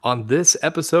On this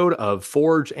episode of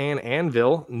Forge and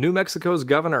Anvil, New Mexico's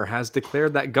governor has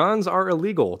declared that guns are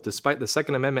illegal despite the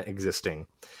Second Amendment existing.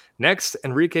 Next,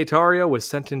 Enrique Tarrio was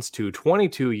sentenced to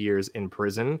 22 years in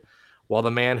prison, while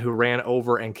the man who ran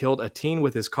over and killed a teen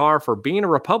with his car for being a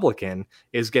Republican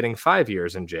is getting 5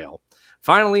 years in jail.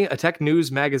 Finally, a tech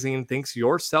news magazine thinks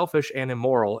you're selfish and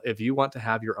immoral if you want to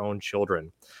have your own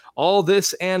children. All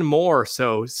this and more,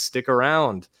 so stick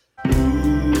around.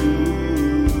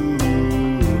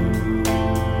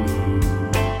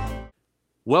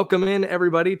 Welcome in,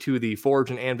 everybody, to the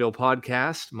Forge and Anvil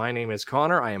podcast. My name is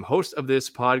Connor. I am host of this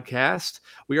podcast.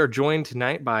 We are joined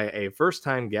tonight by a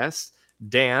first-time guest,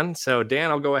 Dan. So,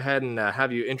 Dan, I'll go ahead and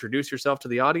have you introduce yourself to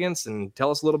the audience and tell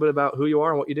us a little bit about who you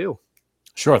are and what you do.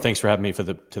 Sure. Thanks for having me to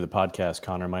the podcast,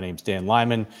 Connor. My name's Dan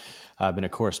Lyman. I've been a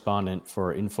correspondent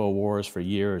for InfoWars for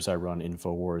years. I run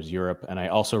InfoWars Europe, and I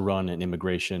also run an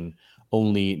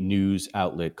immigration-only news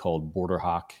outlet called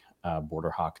BorderHawk.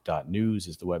 BorderHawk.news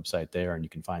is the website there, and you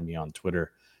can find me on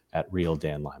Twitter at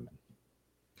RealDanLyman.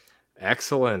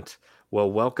 Excellent.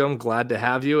 Well, welcome. Glad to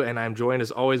have you. And I'm joined,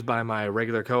 as always, by my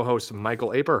regular co-host,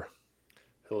 Michael Aper.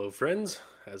 Hello, friends.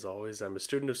 As always, I'm a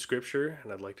student of Scripture,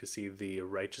 and I'd like to see the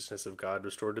righteousness of God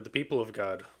restored to the people of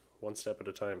God, one step at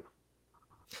a time.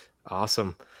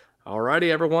 Awesome. Alrighty,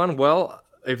 everyone. Well,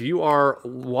 if you are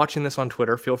watching this on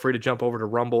Twitter, feel free to jump over to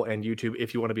Rumble and YouTube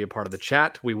if you want to be a part of the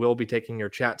chat. We will be taking your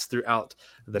chats throughout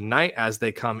the night as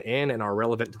they come in and are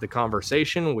relevant to the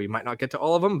conversation. We might not get to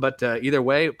all of them, but either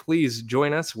way, please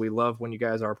join us. We love when you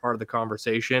guys are a part of the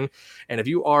conversation. And if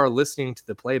you are listening to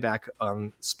the playback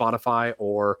on Spotify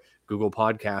or Google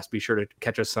Podcast, be sure to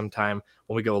catch us sometime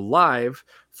when we go live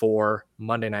for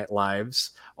Monday Night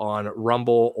Lives on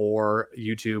Rumble or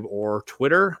YouTube or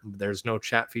Twitter. There's no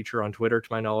chat feature on Twitter to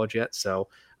my knowledge yet, so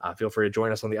feel free to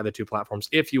join us on the other two platforms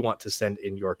if you want to send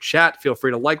in your chat. Feel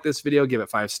free to like this video, give it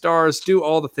 5 stars, do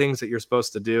all the things that you're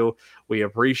supposed to do. We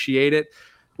appreciate it.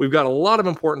 We've got a lot of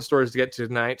important stories to get to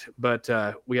tonight, but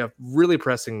we have really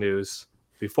pressing news.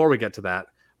 Before we get to that,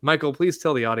 Michael, please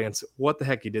tell the audience what the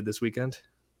heck you did this weekend.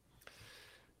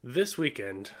 This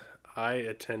weekend, I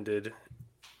attended.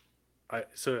 I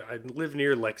live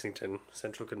near Lexington,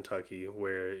 Central Kentucky,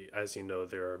 where, as you know,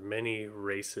 there are many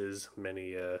races,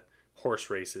 many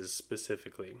horse races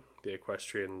specifically. The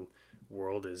equestrian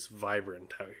world is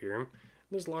vibrant out here.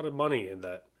 There's a lot of money in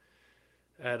that.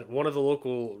 At one of the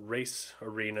local race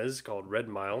arenas called Red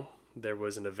Mile, there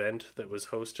was an event that was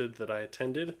hosted that I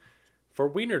attended for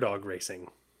wiener dog racing,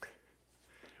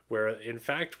 where, in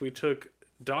fact, we took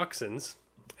dachshunds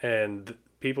and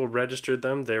people registered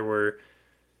them. There were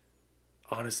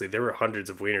hundreds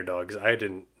of wiener dogs. I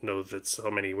didn't know that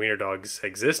so many wiener dogs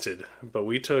existed, but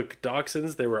we took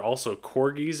dachshunds. There were also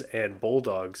corgis and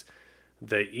bulldogs.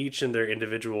 They each in their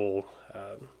individual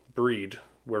breed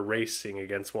were racing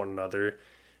against one another,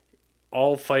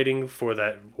 all fighting for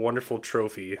that wonderful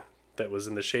trophy that was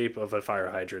in the shape of a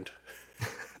fire hydrant.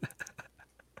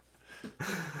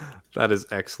 That is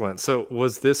excellent. So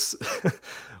was this...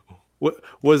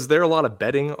 Was there a lot of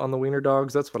betting on the wiener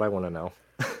dogs? That's what I want to know.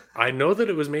 I know that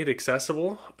it was made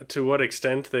accessible. To what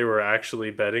extent they were actually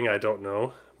betting, I don't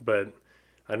know. But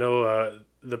I know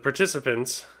the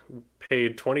participants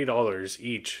paid $20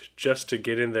 each just to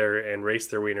get in there and race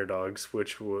their wiener dogs,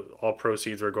 which all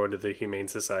proceeds were going to the Humane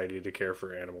Society to care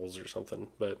for animals or something.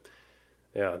 But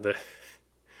yeah,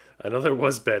 I know there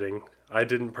was betting. I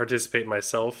didn't participate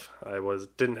myself.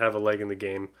 Didn't have a leg in the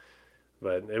game.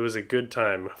 But it was a good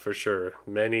time for sure.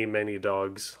 Many, many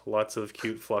dogs, lots of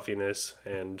cute fluffiness,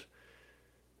 and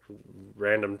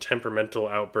random temperamental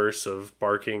outbursts of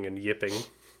barking and yipping.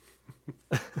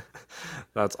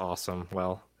 That's awesome.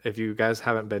 Well, if you guys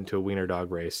haven't been to a wiener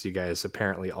dog race, you guys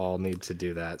apparently all need to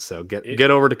do that. So get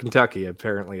over to Kentucky.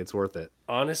 Apparently it's worth it.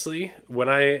 Honestly, when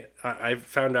I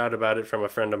found out about it from a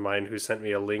friend of mine who sent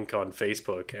me a link on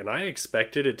Facebook, and I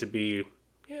expected it to be,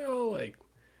 like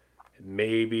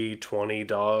maybe 20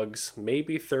 dogs,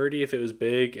 maybe 30 if it was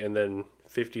big, and then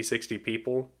 50, 60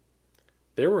 people.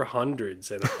 There were hundreds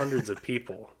and hundreds of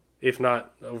people, if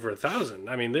not over 1,000.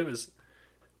 I mean, there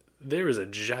was a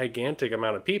gigantic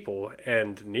amount of people,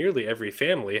 and nearly every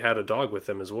family had a dog with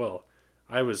them as well.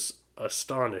 I was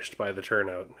astonished by the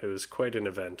turnout. It was quite an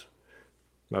event.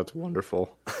 That's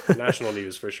wonderful. National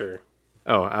news for sure.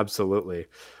 Oh, absolutely.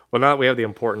 Well, now that we have the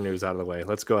important news out of the way,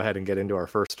 let's go ahead and get into our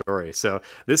first story. So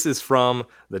this is from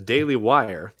the Daily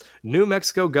Wire. New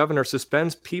Mexico governor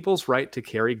suspends people's right to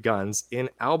carry guns in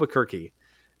Albuquerque.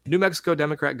 New Mexico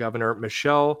Democrat Governor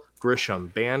Michelle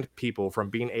Grisham banned people from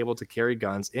being able to carry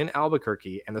guns in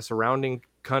Albuquerque and the surrounding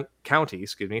County,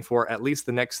 for at least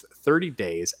the next 30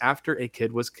 days after a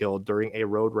kid was killed during a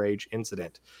road rage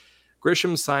incident.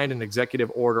 Grisham signed an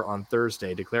executive order on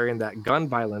Thursday declaring that gun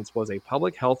violence was a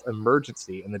public health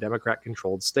emergency in the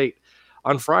Democrat-controlled state.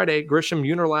 On Friday, Grisham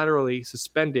unilaterally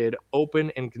suspended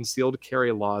open and concealed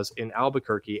carry laws in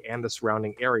Albuquerque and the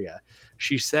surrounding area.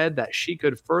 She said that she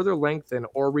could further lengthen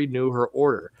or renew her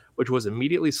order, which was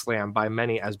immediately slammed by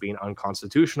many as being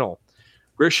unconstitutional.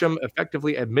 Grisham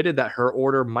effectively admitted that her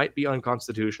order might be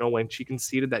unconstitutional when she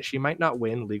conceded that she might not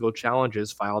win legal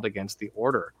challenges filed against the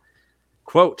order.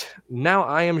 Quote, now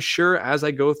I am sure as I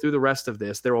go through the rest of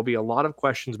this, there will be a lot of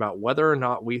questions about whether or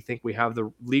not we think we have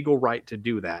the legal right to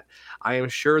do that. I am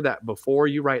sure that before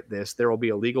you write this, there will be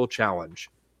a legal challenge,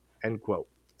 end quote.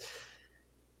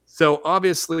 So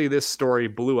obviously this story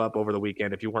blew up over the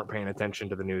weekend. If you weren't paying attention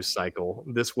to the news cycle,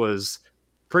 this was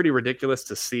pretty ridiculous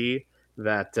to see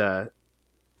that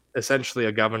essentially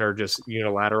a governor just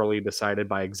unilaterally decided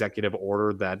by executive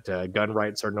order that gun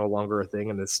rights are no longer a thing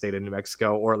in the state of New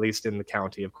Mexico, or at least in the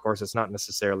county. Of course, it's not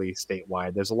necessarily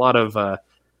statewide. There's a lot of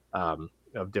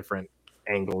different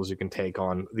angles you can take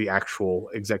on the actual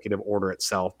executive order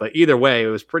itself. But either way, it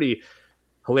was pretty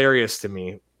hilarious to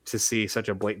me to see such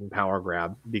a blatant power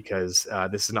grab, because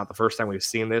this is not the first time we've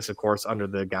seen this, of course, under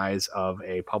the guise of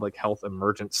a public health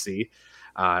emergency.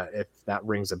 If that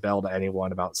rings a bell to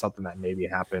anyone about something that maybe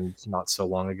happened not so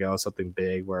long ago, something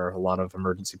big where a lot of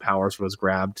emergency powers was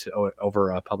grabbed over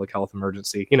a public health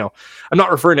emergency. I'm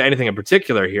not referring to anything in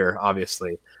particular here,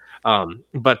 obviously.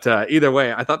 But either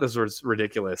way, I thought this was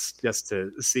ridiculous just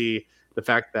to see the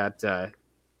fact that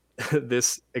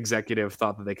this executive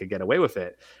thought that they could get away with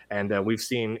it. And we've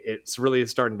seen it's really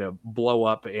starting to blow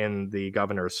up in the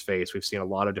governor's face. We've seen a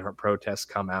lot of different protests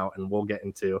come out, and we'll get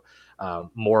into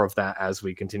more of that as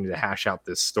we continue to hash out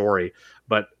this story.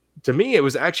 But to me, it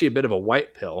was actually a bit of a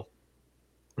white pill.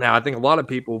 Now, I think a lot of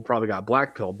people probably got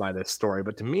black pilled by this story,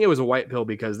 but to me, it was a white pill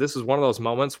because this is one of those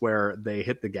moments where they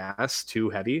hit the gas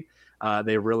too heavy.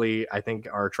 They really, I think,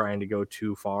 are trying to go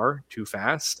too far, too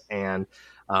fast. And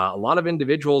a lot of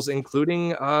individuals,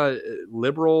 including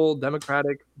liberal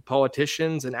Democratic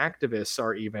politicians and activists,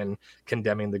 are even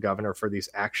condemning the governor for these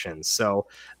actions. So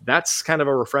that's kind of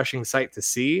a refreshing sight to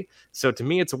see. So to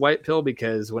me, it's a white pill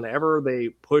because whenever they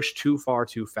push too far,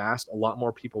 too fast, a lot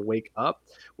more people wake up,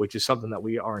 which is something that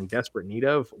we are in desperate need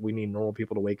of. We need normal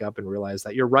people to wake up and realize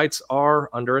that your rights are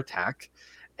under attack.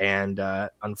 And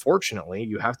unfortunately,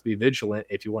 you have to be vigilant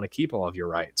if you want to keep all of your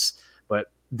rights.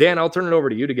 But Dan, I'll turn it over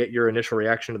to you to get your initial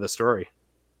reaction to the story.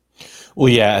 Well,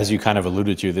 yeah, as you kind of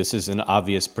alluded to, this is an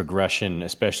obvious progression,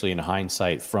 especially in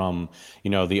hindsight, from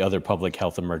the other public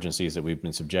health emergencies that we've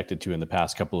been subjected to in the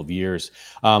past couple of years.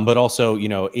 But also,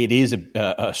 it is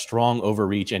a strong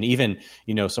overreach, and even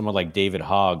someone like David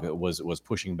Hogg was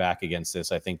pushing back against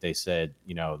this. I think they said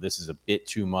this is a bit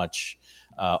too much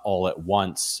all at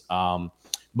once.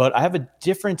 But I have a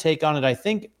different take on it. I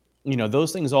think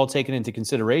those things all taken into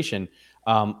consideration.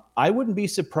 I wouldn't be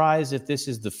surprised if this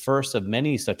is the first of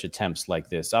many such attempts like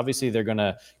this. Obviously, they're going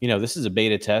to, this is a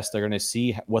beta test. They're going to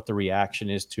see what the reaction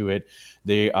is to it.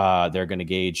 They're going to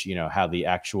gauge, how the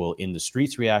actual in the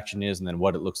streets reaction is, and then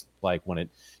what it looks like when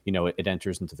it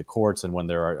enters into the courts and when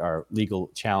there are legal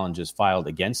challenges filed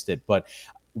against it. But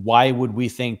why would we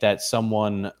think that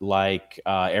someone like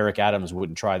Eric Adams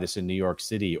wouldn't try this in New York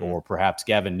City, or perhaps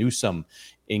Gavin Newsom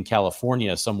in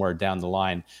California somewhere down the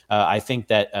line? I think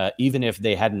that even if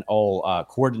they hadn't all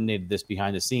coordinated this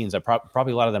behind the scenes,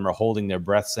 probably a lot of them are holding their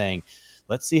breath saying,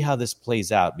 let's see how this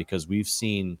plays out, because we've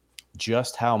seen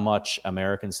just how much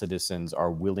American citizens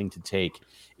are willing to take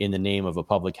in the name of a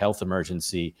public health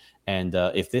emergency. And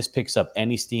if this picks up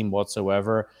any steam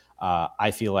whatsoever, I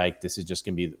feel like this is just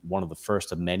going to be one of the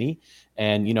first of many.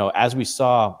 And, as we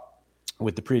saw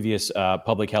with the previous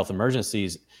public health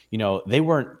emergencies, they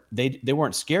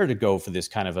weren't scared to go for this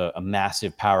kind of a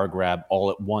massive power grab all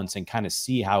at once and kind of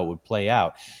see how it would play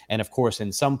out. And of course,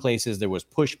 in some places there was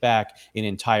pushback. In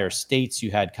entire states, you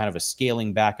had kind of a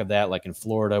scaling back of that, like in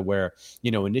Florida, where,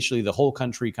 initially the whole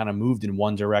country kind of moved in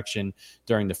one direction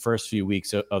during the first few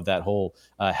weeks of that whole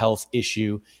health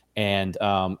issue. And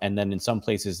then in some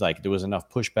places, like, there was enough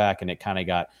pushback and it kind of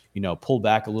got, pulled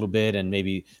back a little bit. And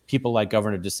maybe people like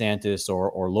Governor DeSantis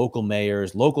or local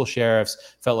mayors, local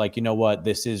sheriffs felt like, what,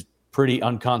 this is pretty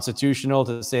unconstitutional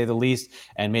to say the least,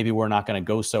 and maybe we're not going to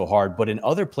go so hard. But in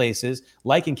other places,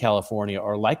 like in California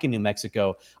or like in New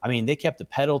Mexico, I mean, they kept the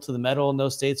pedal to the metal in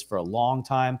those states for a long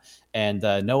time. And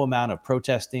no amount of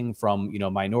protesting from,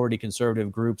 minority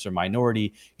conservative groups or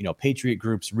minority, patriot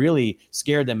groups really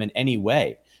scared them in any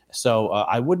way. So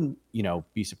I wouldn't,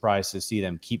 be surprised to see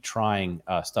them keep trying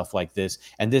stuff like this.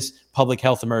 And this public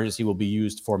health emergency will be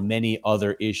used for many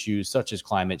other issues, such as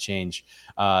climate change,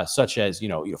 such as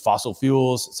fossil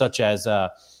fuels, such as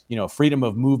freedom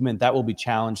of movement. That will be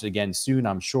challenged again soon,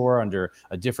 I'm sure, under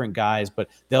a different guise. But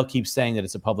they'll keep saying that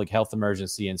it's a public health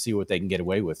emergency and see what they can get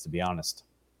away with, to be honest.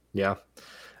 Yeah,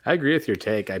 I agree with your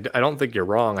take. I don't think you're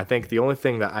wrong. I think the only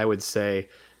thing that I would say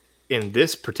in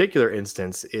this particular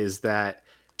instance is that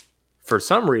for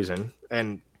some reason,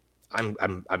 and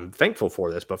I'm thankful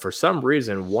for this, but for some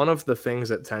reason, one of the things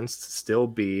that tends to still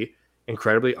be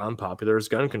incredibly unpopular is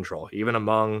gun control, even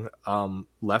among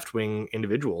left wing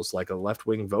individuals. Like a left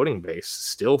wing voting base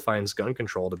still finds gun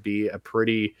control to be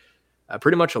pretty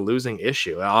much a losing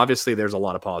issue. Obviously, there's a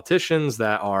lot of politicians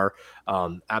that are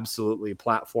absolutely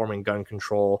platforming gun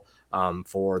control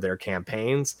for their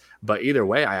campaigns. But either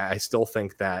way, I still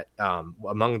think that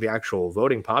among the actual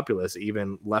voting populace,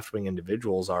 even left wing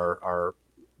individuals are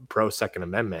pro Second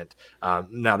Amendment.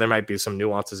 Now, there might be some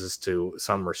nuances as to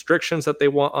some restrictions that they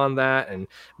want on that, and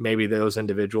maybe those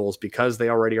individuals, because they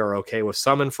already are okay with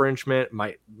some infringement,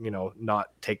 might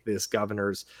not take this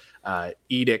governor's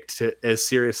edict as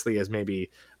seriously as maybe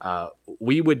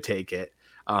we would take it.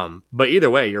 But either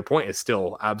way, your point is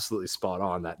still absolutely spot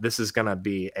on that this is going to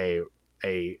be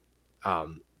a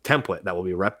template that will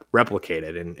be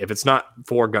replicated. And if it's not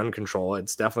for gun control,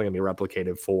 it's definitely going to be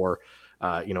replicated for,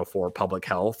 for public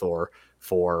health or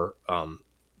for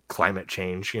climate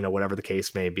change, whatever the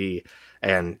case may be.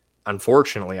 And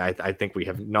unfortunately, I think we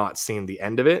have not seen the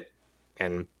end of it.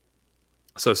 And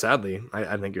so sadly,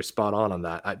 I think you're spot on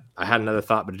that. I had another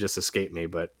thought, but it just escaped me.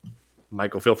 But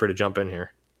Michael, feel free to jump in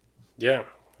here. Yeah,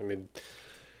 I mean,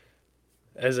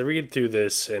 as I read through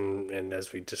this and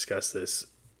as we discuss this,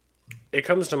 it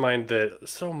comes to mind that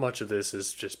so much of this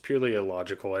is just purely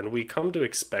illogical, and we come to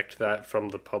expect that from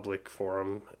the public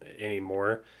forum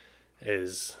anymore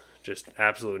is just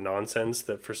absolute nonsense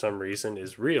that for some reason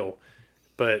is real.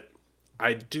 But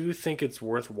I do think it's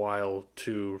worthwhile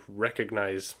to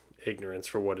recognize ignorance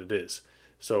for what it is.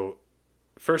 So,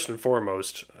 first and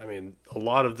foremost, I mean, a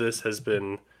lot of this has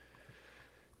been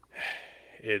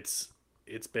it's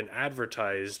been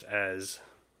advertised as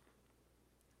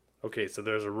okay, so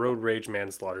there's a road rage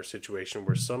manslaughter situation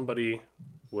where somebody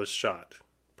was shot.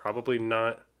 Probably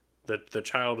not the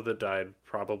child that died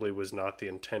probably was not the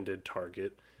intended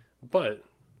target, but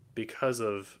because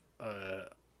of a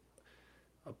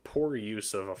poor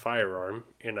use of a firearm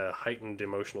in a heightened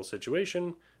emotional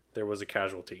situation, there was a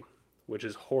casualty, which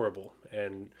is horrible.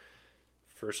 And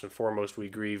first and foremost, we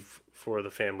grieve for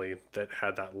the family that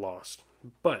had that lost.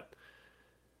 But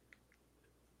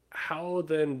how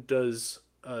then does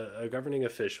a governing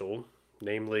official,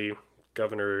 namely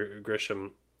Governor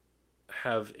Grisham,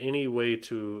 have any way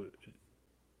to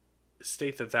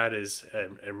state that that is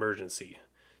an emergency?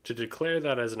 To declare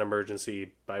that as an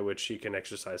emergency by which she can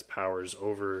exercise powers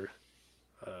over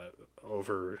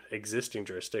existing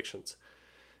jurisdictions.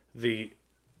 The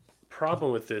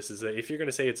problem with this is that if you're going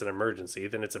to say it's an emergency,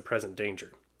 then it's a present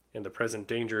danger. And the present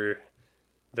danger,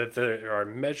 that there are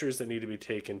measures that need to be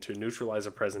taken to neutralize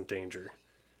a present danger.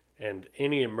 And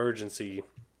any emergency,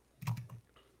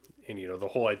 and the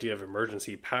whole idea of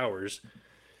emergency powers,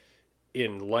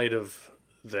 in light of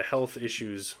the health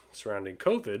issues surrounding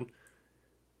COVID,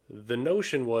 the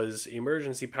notion was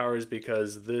emergency powers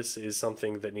because this is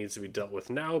something that needs to be dealt with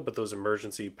now, but those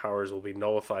emergency powers will be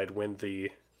nullified when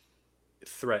the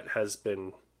threat has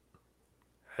been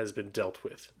dealt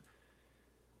with.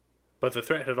 But the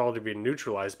threat had already been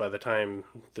neutralized by the time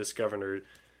this governor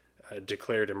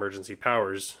declared emergency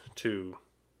powers to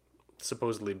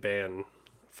supposedly ban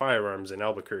firearms in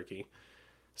Albuquerque.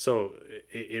 So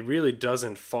it really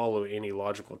doesn't follow any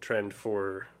logical trend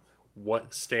for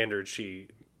what standard she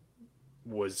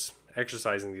was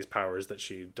exercising these powers that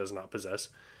she does not possess.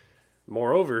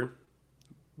 Moreover,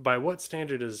 by what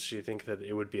standard does she think that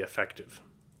it would be effective?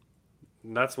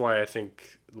 And that's why I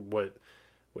think what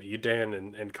you, Dan,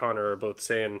 and Connor are both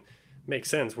saying makes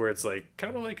sense, where it's like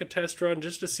kind of like a test run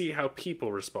just to see how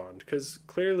people respond, because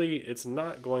clearly it's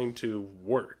not going to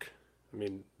work. I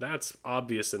mean, that's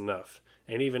obvious enough.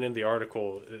 And even in the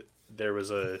article, there was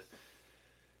an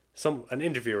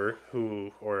interviewer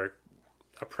or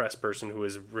a press person who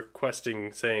was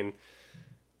requesting, saying,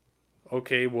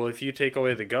 okay, well, if you take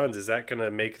away the guns, is that going to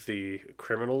make the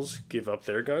criminals give up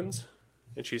their guns?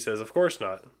 And she says, of course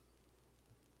not.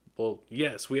 Well,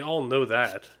 yes, we all know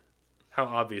that. How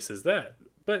obvious is that?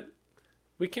 But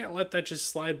we can't let that just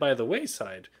slide by the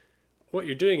wayside. What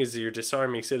you're doing is you're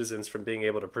disarming citizens from being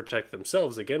able to protect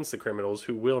themselves against the criminals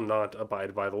who will not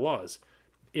abide by the laws.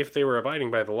 if they were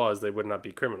abiding by the laws, they would not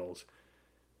be criminals.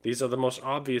 These are the most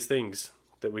obvious things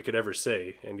that we could ever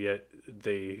say, and yet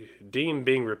they deem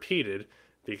being repeated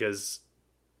because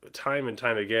time and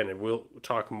time again, and we'll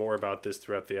talk more about this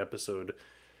throughout the episode,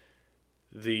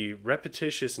 the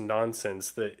repetitious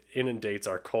nonsense that inundates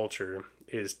our culture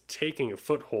is taking a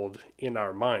foothold in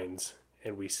our minds.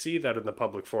 And we see that in the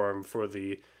public forum for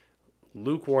the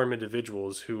lukewarm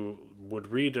individuals who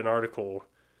would read an article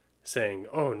saying,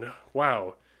 oh, no,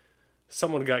 wow,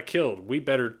 someone got killed. We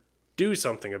better do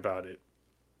something about it.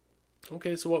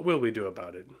 Okay, so what will we do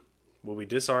about it? Will we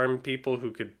disarm people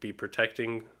who could be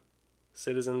protecting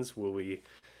citizens? Will we?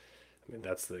 I mean,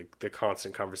 that's the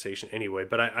constant conversation anyway,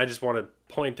 but I just want to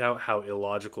point out how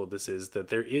illogical this is, that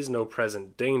there is no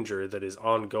present danger that is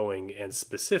ongoing and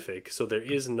specific, so there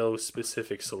is no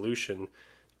specific solution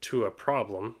to a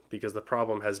problem because the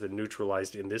problem has been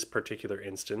neutralized in this particular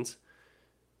instance.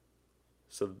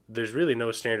 So there's really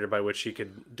no standard by which she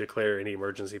could declare any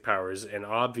emergency powers, and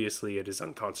obviously it is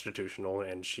unconstitutional,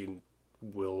 and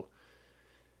will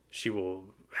she will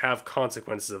have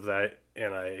consequences of that.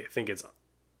 And I think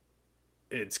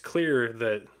it's clear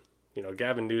that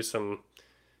Gavin Newsom,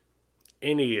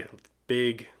 any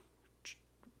big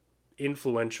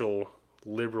influential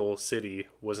liberal city,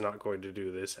 was not going to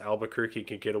do this. Albuquerque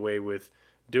could get away with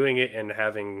doing it and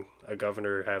having a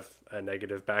governor have a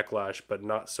negative backlash, but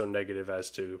not so negative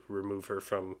as to remove her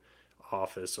from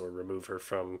office or remove her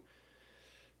from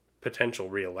potential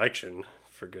reelection,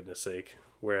 for goodness sake.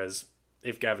 Whereas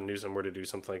if Gavin Newsom were to do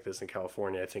something like this in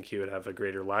California, I think he would have a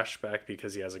greater lashback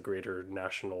because he has a greater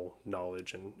national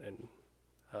knowledge and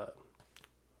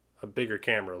a bigger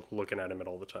camera looking at him at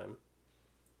all the time.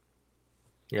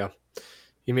 Yeah,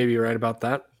 you may be right about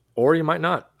that, or you might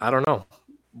not. I don't know.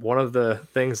 One of the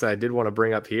things that I did want to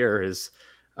bring up here is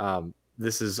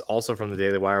this is also from the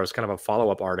Daily Wire. It was kind of a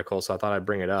follow-up article, so I thought I'd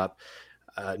bring it up.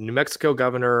 New Mexico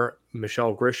Governor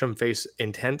Michelle Grisham faced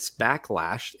intense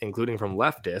backlash, including from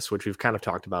leftists, which we've kind of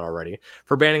talked about already,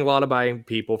 for banning law-abiding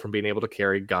people from being able to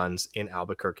carry guns in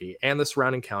Albuquerque and the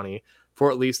surrounding county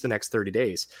for at least the next 30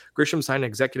 days. Grisham signed an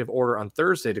executive order on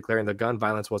Thursday declaring that gun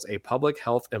violence was a public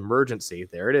health emergency.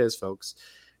 There it is, folks,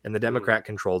 in the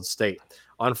Democrat-controlled state.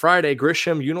 On Friday,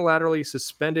 Grisham unilaterally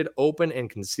suspended open and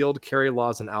concealed carry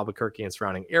laws in Albuquerque and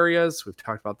surrounding areas. We've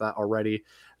talked about that already.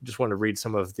 I just want to read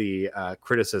some of the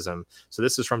criticism. So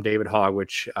this is from David Hogg,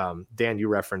 which Dan, you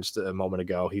referenced a moment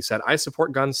ago. He said, I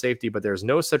support gun safety, but there's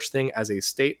no such thing as a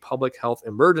state public health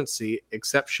emergency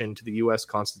exception to the U.S.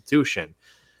 Constitution.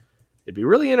 It'd be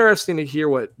really interesting to hear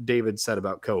what David said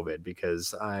about COVID,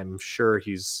 because I'm sure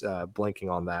he's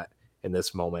blanking on that in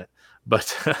this moment.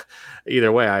 But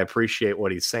either way, I appreciate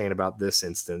what he's saying about this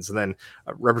instance. And then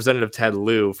Representative Ted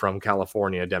Lieu from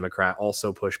California, Democrat,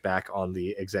 also pushed back on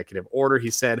the executive order. He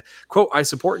said, quote, I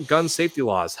support gun safety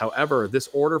laws. However, this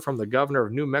order from the governor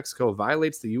of New Mexico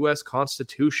violates the U.S.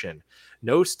 Constitution.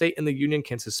 No state in the union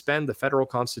can suspend the federal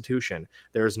Constitution.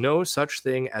 There is no such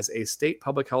thing as a state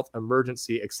public health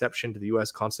emergency exception to the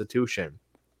U.S. Constitution.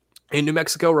 In New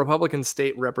Mexico, Republican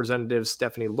State Representatives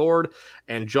Stephanie Lord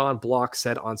and John Block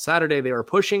said on Saturday they are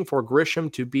pushing for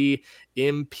Grisham to be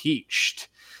impeached.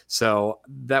 So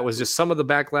that was just some of the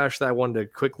backlash that I wanted to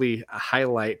quickly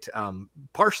highlight,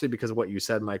 partially because of what you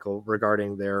said, Michael,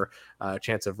 regarding their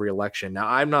chance of reelection. Now,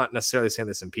 I'm not necessarily saying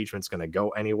this impeachment is going to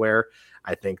go anywhere.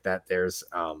 I think that there's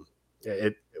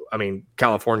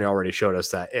California already showed us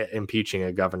that impeaching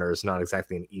a governor is not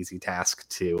exactly an easy task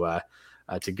to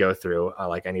go through,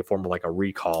 like any form of like a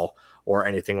recall or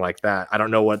anything like that. I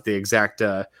don't know what the exact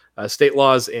state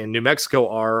laws in New Mexico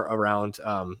are around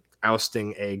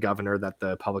ousting a governor that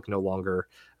the public no longer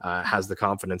has the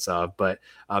confidence of. But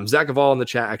Zach Aval in the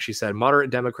chat actually said,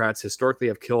 moderate Democrats historically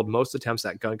have killed most attempts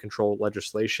at gun control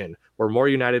legislation. We're more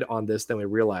united on this than we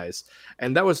realize.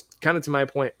 And that was kind of to my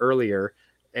point earlier.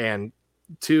 And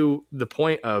to the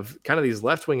point of kind of these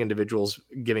left-wing individuals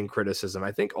giving criticism,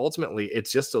 I think ultimately it's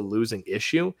just a losing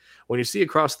issue. When you see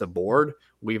across the board,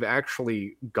 we've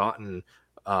actually gotten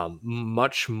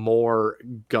much more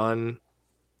gun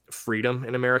freedom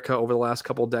in America over the last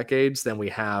couple of decades than we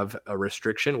have a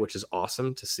restriction, which is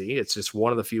awesome to see. It's just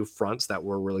one of the few fronts that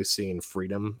we're really seeing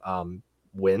freedom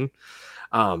win.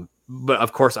 But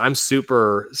of course, I'm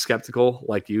super skeptical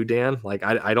like you, Dan. Like,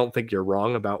 I don't think you're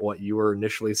wrong about what you were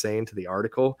initially saying to the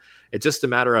article. It's just a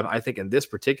matter of, I think in this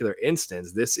particular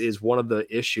instance, this is one of the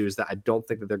issues that I don't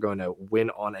think that they're going to win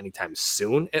on anytime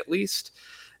soon, at least,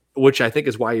 which I think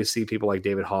is why you see people like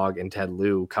David Hogg and Ted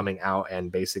Lieu coming out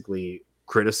and basically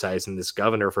criticizing this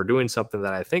governor for doing something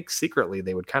that I think secretly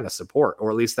they would kind of support, or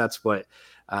at least that's what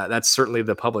that's certainly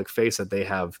the public face that they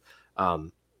have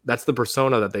that's the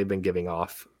persona that they've been giving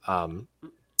off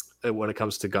when it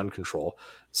comes to gun control.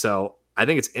 So I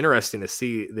think it's interesting to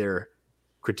see their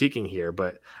critiquing here,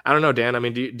 but I don't know, Dan. I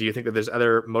mean, do you think that there's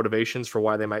other motivations for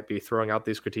why they might be throwing out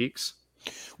these critiques?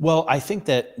 Well, I think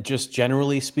that just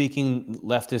generally speaking,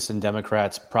 leftists and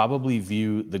Democrats probably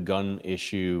view the gun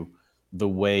issue the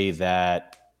way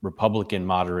that Republican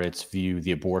moderates view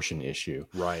the abortion issue.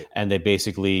 Right. And they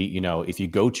basically, if you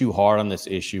go too hard on this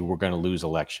issue, we're going to lose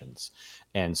elections.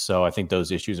 And so I think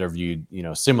those issues are viewed,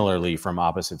 similarly from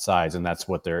opposite sides, and that's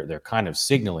what they're kind of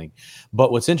signaling.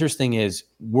 But what's interesting is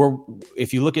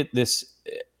if you look at this,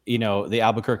 the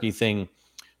Albuquerque thing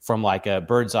from like a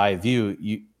bird's eye view,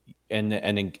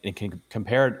 and can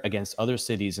compare it against other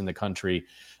cities in the country,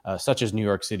 such as New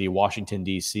York City, Washington,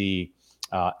 D.C.,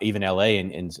 even L.A.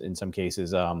 in some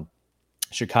cases,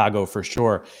 Chicago for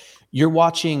sure. You're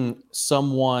watching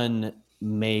someone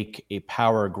make a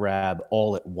power grab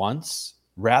all at once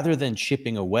rather than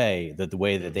chipping away the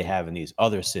way that they have in these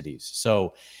other cities.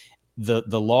 So the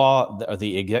law or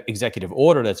the executive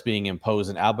order that's being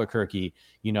imposed in Albuquerque,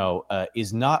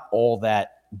 is not all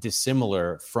that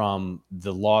dissimilar from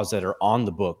the laws that are on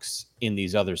the books in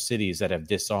these other cities that have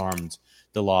disarmed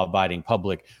the law-abiding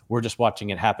public. We're just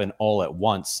watching it happen all at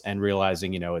once and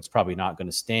realizing, it's probably not going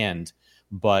to stand.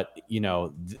 But,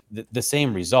 the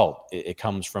same result, it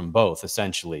comes from both,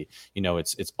 essentially.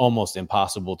 It's almost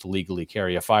impossible to legally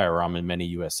carry a firearm in many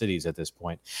U.S. cities at this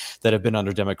point that have been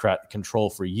under Democrat control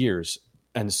for years.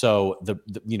 And so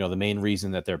the main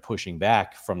reason that they're pushing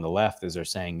back from the left is they're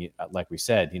saying, like we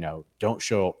said, don't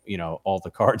show, all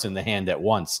the cards in the hand at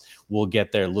once. We'll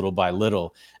get there little by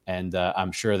little. And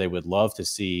I'm sure they would love to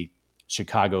see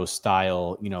Chicago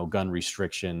style, gun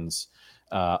restrictions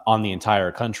on the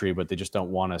entire country, but they just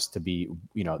don't want us to be,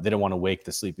 they don't want to wake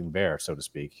the sleeping bear, so to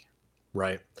speak.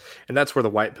 Right. And that's where the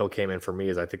white pill came in for me,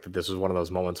 is I think that this was one of those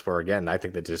moments where, again, I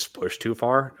think they just pushed too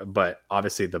far. But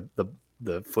obviously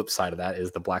the flip side of that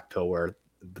is the black pill, where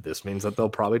this means that they'll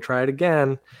probably try it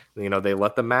again. They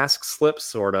let the mask slip,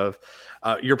 sort of.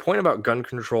 Your point about gun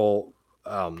control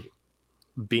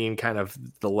being kind of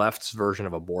the left's version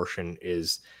of abortion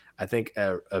is, I think,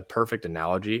 a perfect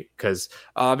analogy, because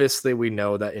obviously we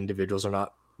know that individuals are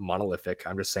not monolithic.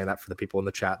 I'm just saying that for the people in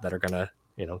the chat that are going to,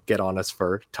 get on us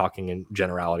for talking in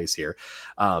generalities here.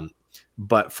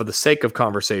 But for the sake of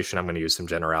conversation, I'm going to use some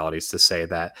generalities to say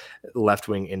that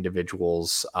left-wing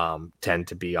individuals tend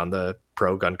to be on the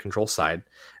pro-gun control side,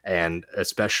 and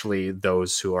especially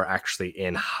those who are actually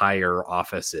in higher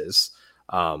offices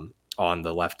on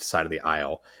the left side of the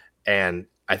aisle. And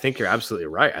I think you're absolutely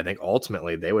right. I think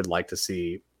ultimately they would like to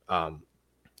see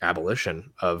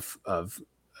abolition of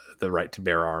the right to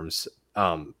bear arms,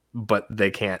 but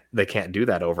they can't do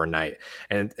that overnight.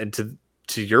 And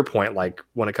to your point, like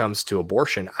when it comes to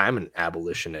abortion, I'm an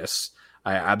abolitionist.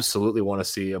 I absolutely want to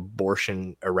see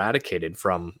abortion eradicated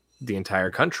from the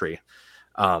entire country.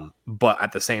 But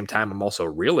at the same time, I'm also a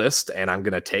realist, and I'm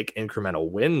going to take incremental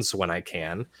wins when I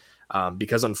can.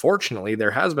 Because unfortunately,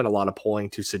 there has been a lot of polling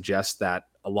to suggest that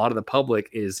a lot of the public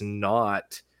is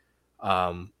not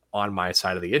on my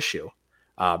side of the issue.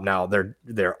 Now,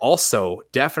 they're also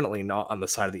definitely not on the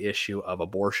side of the issue of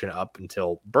abortion up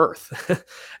until birth.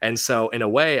 And so in a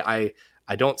way,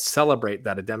 I don't celebrate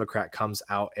that a Democrat comes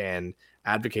out and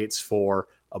advocates for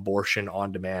abortion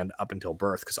on demand up until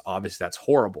birth, because obviously that's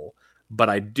horrible. But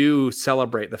I do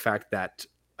celebrate the fact that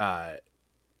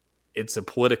it's a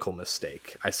political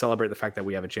mistake. I celebrate the fact that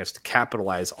we have a chance to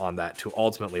capitalize on that to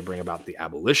ultimately bring about the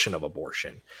abolition of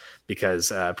abortion.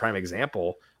 Because prime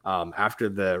example, after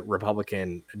the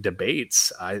Republican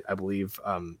debates, I believe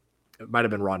it might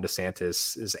have been Ron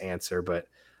DeSantis' answer, but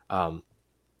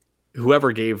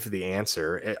whoever gave the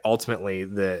answer, ultimately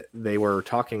they were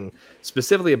talking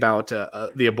specifically about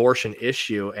the abortion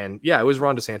issue. And yeah, it was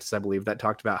Ron DeSantis, I believe, that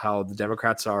talked about how the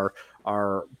Democrats are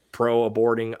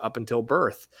pro-aborting up until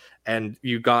birth. And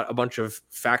you got a bunch of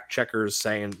fact checkers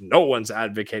saying no one's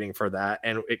advocating for that.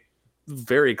 And it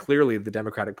very clearly, the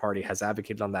Democratic Party has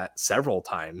advocated on that several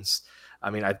times.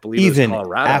 I mean, I believe even it was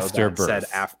Colorado after that birth.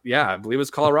 said, I believe it was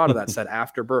Colorado that said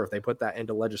after birth. They put that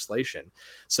into legislation.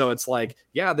 So it's like,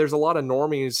 yeah, there's a lot of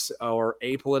normies or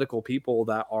apolitical people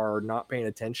that are not paying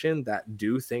attention, that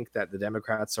do think that the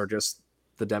Democrats are just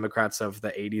the Democrats of the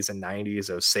 80s and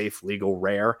 90s of safe, legal,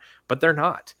 rare, but they're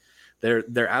not.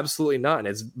 They're absolutely not. And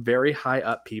it's very high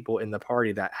up people in the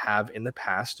party that have in the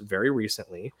past, very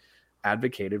recently,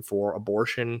 advocated for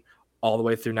abortion all the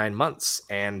way through 9 months.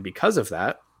 And because of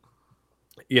that,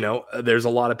 there's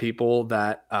a lot of people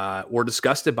that were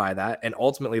disgusted by that. And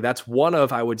ultimately, that's one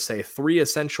of, I would say, 3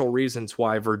 essential reasons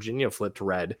why Virginia flipped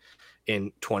red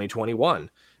in 2021.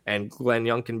 and Glenn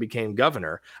Youngkin became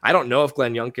governor. I don't know if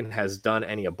Glenn Youngkin has done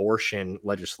any abortion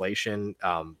legislation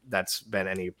that's been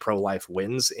any pro-life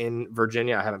wins in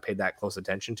Virginia. I haven't paid that close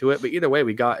attention to it, but either way,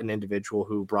 we got an individual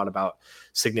who brought about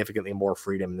significantly more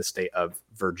freedom in the state of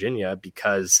Virginia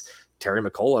because Terry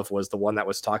McAuliffe was the one that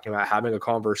was talking about having a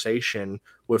conversation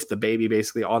with the baby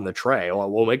basically on the tray. Well,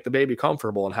 we'll make the baby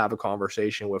comfortable and have a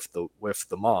conversation with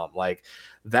the mom. Like,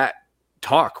 that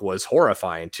talk was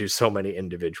horrifying to so many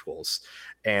individuals.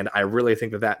 And I really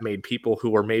think that made people who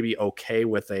were maybe okay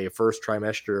with a first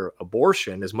trimester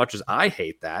abortion, as much as I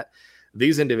hate that,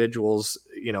 these individuals,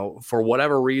 for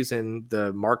whatever reason,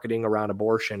 the marketing around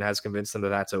abortion has convinced them that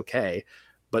that's okay.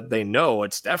 But they know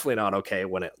it's definitely not okay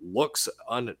when it looks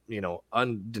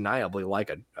undeniably like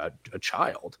a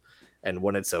child. And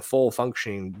when it's a full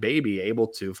functioning baby able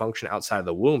to function outside of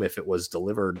the womb, if it was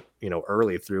delivered,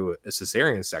 early through a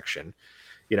cesarean section,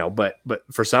 but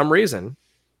for some reason,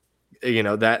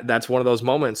 that's one of those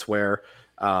moments where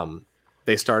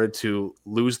they started to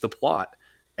lose the plot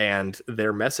and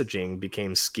their messaging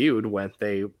became skewed when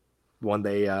they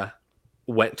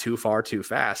went too far too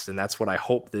fast. And that's what I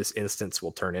hope this instance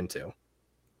will turn into.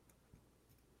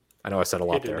 I know I said a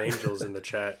lot Hidden there. Angels in the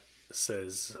chat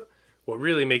says, what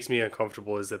really makes me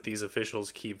uncomfortable is that these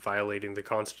officials keep violating the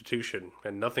Constitution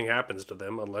and nothing happens to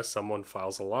them unless someone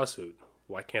files a lawsuit.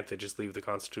 Why can't they just leave the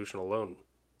Constitution alone?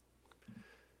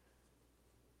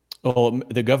 Well,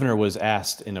 the governor was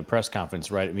asked in a press conference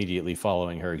right immediately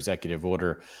following her executive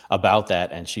order about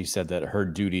that, and she said that her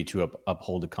duty to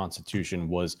uphold the Constitution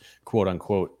was, quote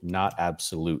unquote, not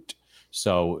absolute.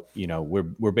 So,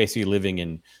 we're basically living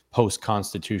in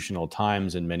post-constitutional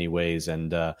times in many ways,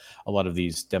 and a lot of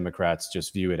these Democrats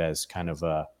just view it as kind of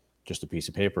just a piece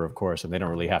of paper, of course, and they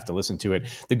don't really have to listen to it.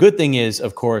 The good thing is,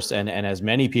 of course, and as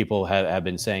many people have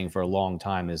been saying for a long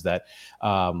time, is that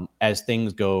as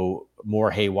things go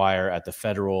more haywire at the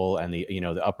federal and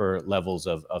the upper levels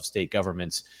of state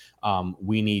governments,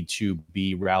 we need to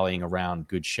be rallying around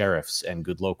good sheriffs and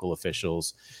good local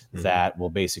officials that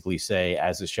will basically say,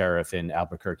 as the sheriff in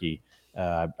Albuquerque,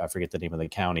 I forget the name of the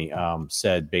county,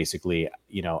 said basically,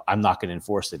 I'm not going to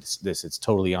enforce this. It's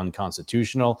totally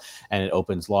unconstitutional, and it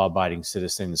opens law-abiding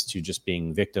citizens to just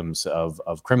being victims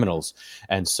of criminals.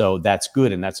 And so that's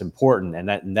good, and that's important,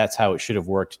 and that's how it should have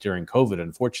worked during COVID.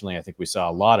 Unfortunately, I think we saw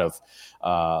a lot of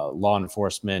law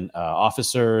enforcement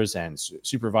officers and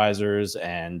supervisors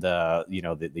and the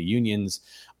unions,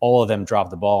 all of them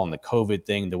dropped the ball on the COVID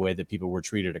thing, the way that people were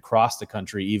treated across the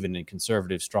country, even in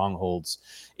conservative strongholds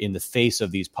in the face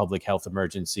of these public health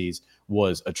emergencies,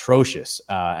 was atrocious.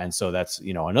 And so that's,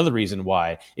 another reason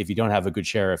why, if you don't have a good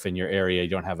sheriff in your area, you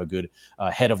don't have a good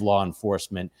head of law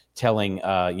enforcement telling,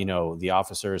 the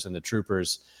officers and the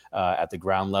troopers at the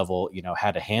ground level,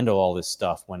 how to handle all this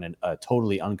stuff when a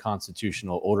totally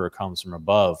unconstitutional order comes from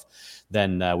above,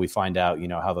 then we find out,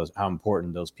 how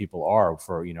important those people are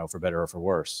for better or for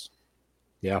worse.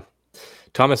 Yeah.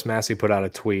 Thomas Massey put out a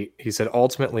tweet. He said,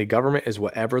 ultimately, government is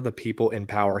whatever the people in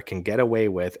power can get away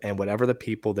with and whatever the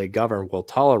people they govern will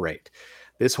tolerate.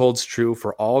 This holds true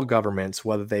for all governments,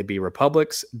 whether they be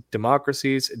republics,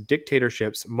 democracies,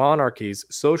 dictatorships, monarchies,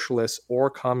 socialists, or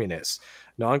communists.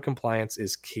 Noncompliance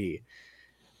is key.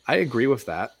 I agree with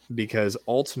that, because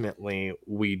ultimately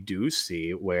we do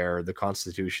see where the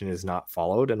Constitution is not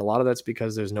followed. And a lot of that's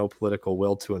because there's no political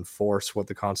will to enforce what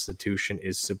the Constitution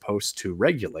is supposed to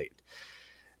regulate.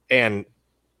 And,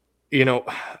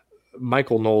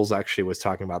 Michael Knowles actually was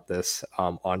talking about this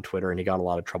on Twitter, and he got a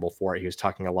lot of trouble for it. He was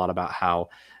talking a lot about how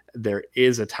there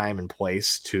is a time and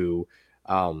place to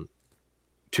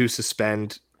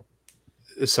suspend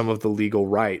some of the legal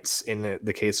rights in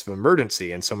the case of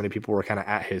emergency. And so many people were kind of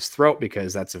at his throat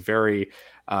because that's a very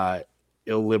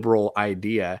illiberal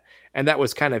idea. And that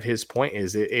was kind of his point,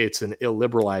 is it's an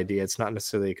illiberal idea. It's not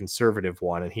necessarily a conservative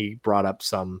one. And he brought up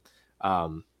some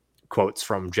quotes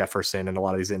from Jefferson and a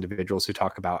lot of these individuals who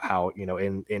talk about how,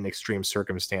 in extreme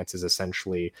circumstances,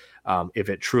 essentially, if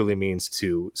it truly means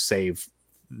to save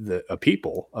a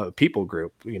people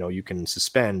group, you can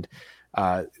suspend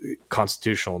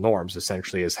constitutional norms,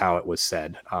 essentially, is how it was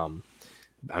said. I'm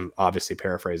obviously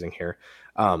paraphrasing here.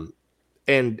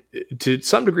 And to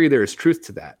some degree, there is truth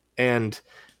to that. And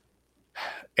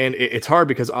it's hard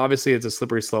because obviously it's a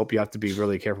slippery slope. You have to be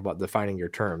really careful about defining your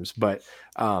terms. But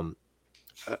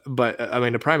I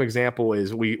mean, a prime example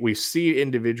is we see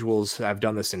individuals have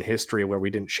done this in history where we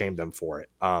didn't shame them for it.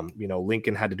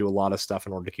 Lincoln had to do a lot of stuff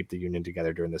in order to keep the Union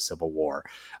together during the Civil War.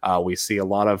 We see a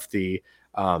lot of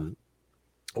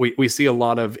we see a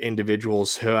lot of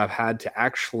individuals who have had to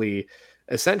actually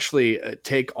essentially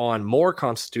take on more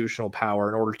constitutional power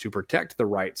in order to protect the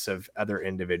rights of other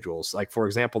individuals. Like, for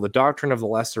example, the doctrine of the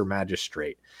lesser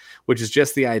magistrate, which is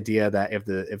just the idea that if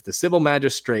the civil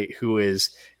magistrate who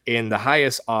is in the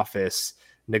highest office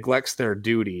neglects their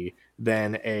duty,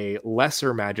 then a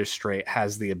lesser magistrate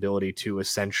has the ability to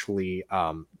essentially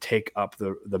take up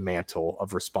the mantle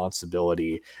of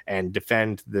responsibility and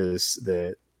defend those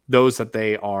that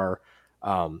they are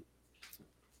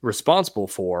responsible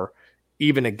for,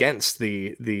 even against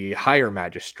the higher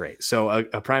magistrate. So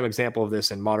a prime example of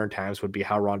this in modern times would be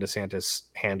how Ron DeSantis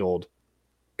handled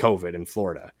COVID in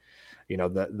Florida. You know,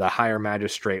 the higher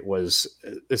magistrate was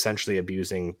essentially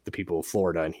abusing the people of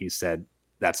Florida, and he said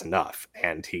that's enough,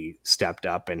 and he stepped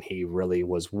up, and he really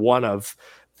was one of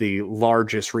the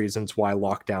largest reasons why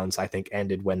lockdowns, I think,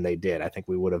 ended when they did. I think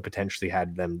we would have potentially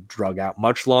had them drug out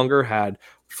much longer had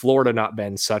Florida not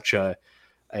been such a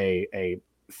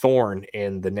thorn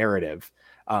in the narrative.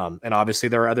 And obviously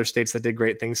there are other states that did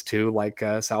great things too, like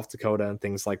South Dakota and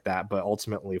things like that. But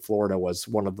ultimately, Florida was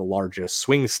one of the largest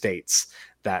swing states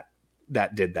that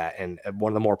did that, and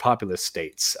one of the more populous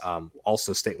states,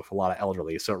 also a state with a lot of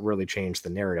elderly. So it really changed the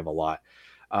narrative a lot.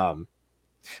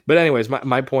 But anyways,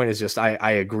 my point is just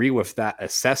I agree with that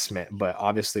assessment, but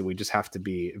obviously we just have to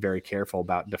be very careful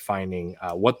about defining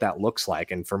what that looks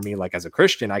like. And for me, like as a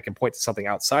Christian, I can point to something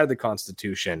outside of the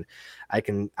Constitution. I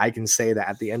can say that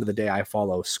at the end of the day, I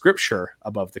follow Scripture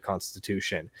above the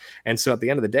Constitution. And so at the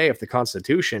end of the day, if the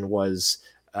Constitution was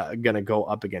going to go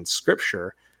up against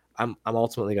Scripture, I'm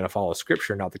ultimately going to follow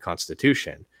Scripture, not the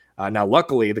Constitution. Now,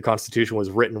 luckily, the Constitution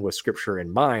was written with Scripture in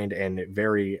mind, and it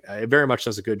very much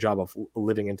does a good job of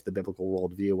living into the biblical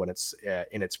worldview when it's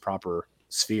in its proper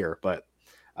sphere. But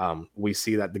we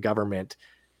see that the government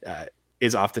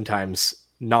is oftentimes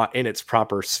not in its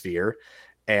proper sphere,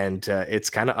 and it's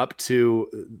kind of up to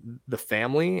the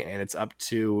family and it's up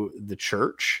to the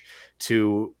church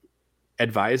to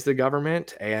advise the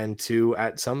government and to,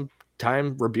 at some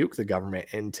time, rebuke the government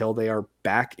until they are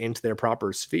back into their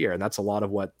proper sphere. And that's a lot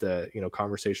of what the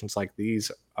conversations like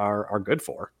these are good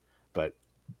for. But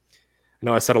I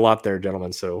know I said a lot there,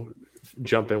 gentlemen, so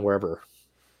jump in wherever.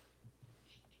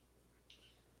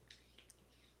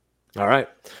 All right,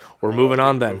 we're moving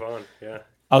on then. Move on. Yeah,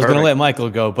 I was going to let Michael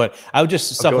go, but I would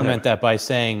just supplement that by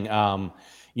saying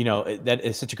that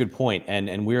is such a good point.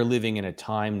 And we're living in a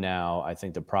time now, I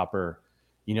think the proper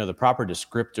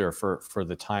descriptor for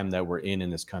the time that we're in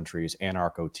this country is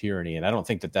anarcho-tyranny. And I don't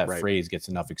think that right. phrase gets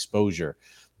enough exposure,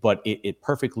 but it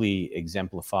perfectly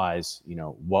exemplifies,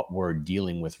 what we're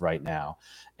dealing with right now.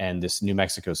 And this New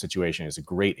Mexico situation is a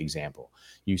great example.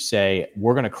 You say,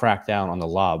 we're going to crack down on the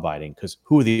law abiding, because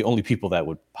who are the only people that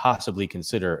would possibly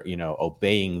consider,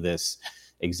 obeying this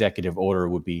executive order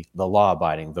would be the law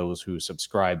abiding, those who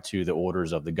subscribe to the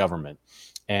orders of the government.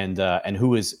 And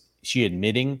who is she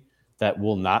admitting that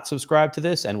will not subscribe to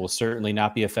this and will certainly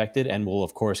not be affected and will,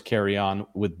 of course, carry on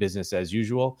with business as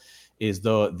usual, is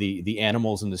the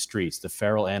animals in the streets, the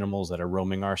feral animals that are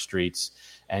roaming our streets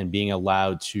and being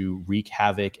allowed to wreak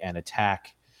havoc and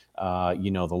attack,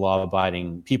 the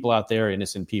law-abiding people out there,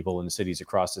 innocent people in the cities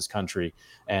across this country.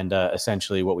 And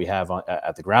essentially what we have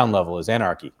at the ground level is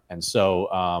anarchy. And so,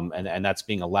 and that's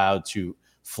being allowed to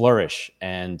flourish.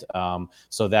 And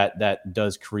so that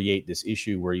does create this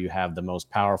issue where you have the most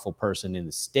powerful person in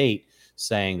the state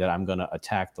saying that I'm going to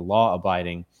attack the law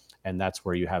abiding. And that's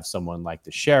where you have someone like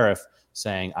the sheriff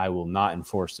saying, I will not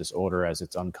enforce this order as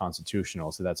it's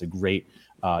unconstitutional. So that's a great,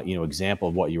 example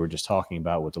of what you were just talking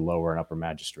about with the lower and upper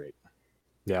magistrate.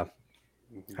 Yeah,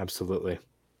 absolutely.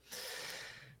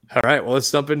 All right, well, let's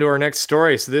jump into our next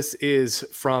story. So this is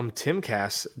from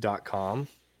timcast.com.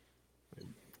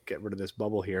 Get rid of this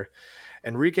bubble here.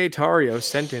 Enrique Tarrio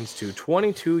sentenced to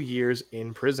 22 years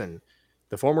in prison.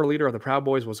 The former leader of the Proud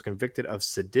Boys was convicted of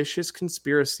seditious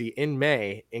conspiracy in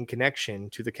May in connection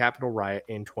to the Capitol riot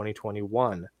in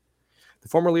 2021. The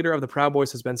former leader of the Proud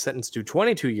Boys has been sentenced to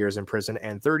 22 years in prison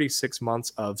and 36 months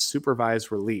of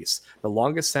supervised release, the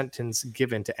longest sentence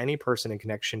given to any person in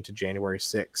connection to January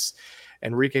 6.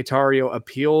 Enrique Tarrio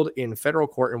appealed in federal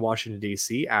court in Washington,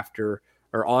 D.C.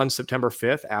 on September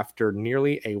 5th, after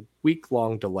nearly a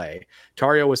week-long delay.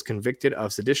 Tarrio was convicted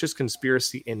of seditious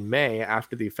conspiracy in May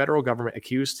after the federal government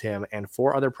accused him and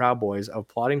 4 other Proud Boys of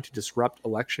plotting to disrupt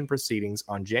election proceedings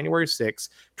on January 6,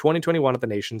 2021 at the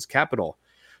nation's capital.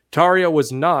 Tarrio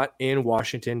was not in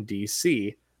Washington,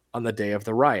 D.C. on the day of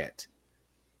the riot.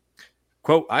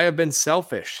 Quote, I have been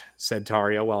selfish, said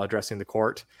Tarrio while addressing the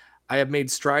court. I have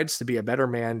made strides to be a better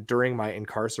man during my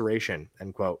incarceration,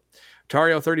 end quote.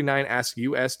 Tario, 39, asked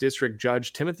U.S. District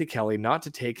Judge Timothy Kelly not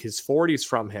to take his 40s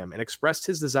from him and expressed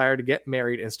his desire to get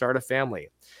married and start a family.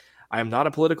 I am not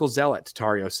a political zealot,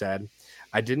 Tario said.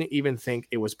 I didn't even think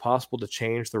it was possible to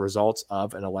change the results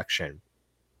of an election.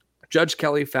 Judge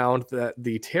Kelly found that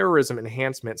the terrorism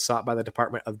enhancement sought by the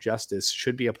Department of Justice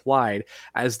should be applied,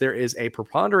 as there is a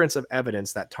preponderance of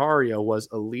evidence that Tario was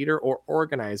a leader or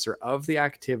organizer of the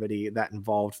activity that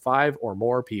involved 5 or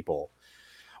more people.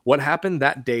 What happened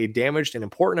that day damaged an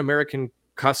important American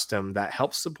custom that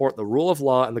helps support the rule of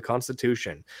law and the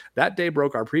Constitution. That day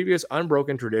broke our previous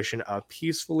unbroken tradition of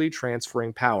peacefully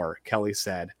transferring power, Kelly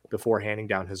said before handing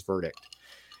down his verdict.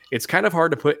 It's kind of hard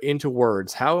to put into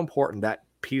words how important that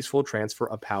peaceful transfer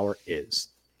of power is.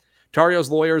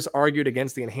 Tario's lawyers argued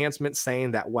against the enhancement,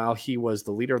 saying that while he was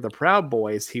the leader of the Proud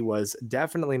Boys, he was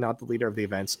definitely not the leader of the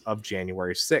events of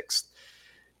January 6th.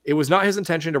 It was not his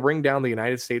intention to bring down the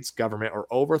United States government or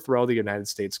overthrow the United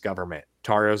States government,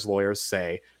 Tario's lawyers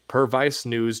say, per Vice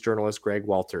News journalist Greg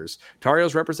Walters.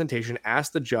 Tario's representation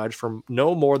asked the judge for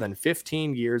no more than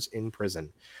 15 years in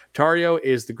prison. Tario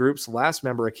is the group's last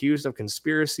member accused of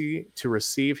conspiracy to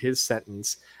receive his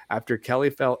sentence. After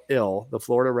Kelly fell ill, the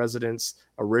Florida resident's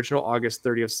original August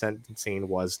 30th sentencing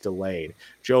was delayed.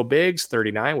 Joe Biggs,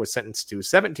 39, was sentenced to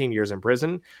 17 years in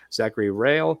prison. Zachary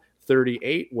Rail,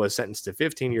 38, was sentenced to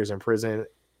 15 years in prison.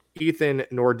 Ethan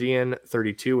Nordian,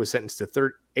 32, was sentenced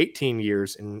to 18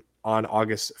 years on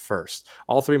August 1st.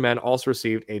 All 3 men also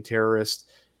received a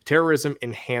terrorism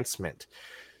enhancement.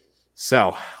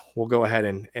 So we'll go ahead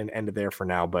and end it there for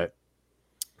now. But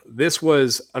this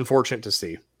was unfortunate to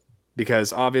see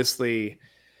because obviously,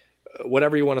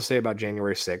 whatever you want to say about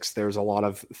January 6th, there's a lot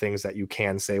of things that you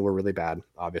can say were really bad,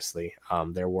 obviously.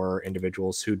 There were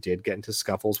individuals who did get into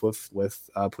scuffles with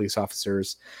police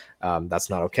officers. That's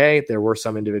not okay. There were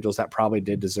some individuals that probably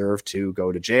did deserve to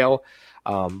go to jail.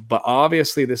 But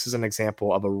obviously, this is an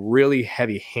example of a really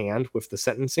heavy hand with the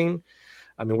sentencing.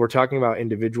 I mean, we're talking about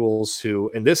individuals who,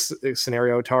 in this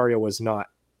scenario, Tario was not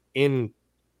in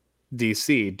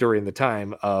D.C. during the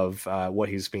time of what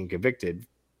he's being convicted,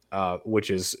 which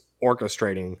is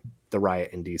orchestrating the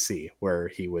riot in DC, where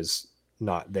he was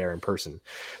not there in person.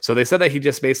 So they said that he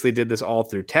just basically did this all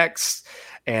through text,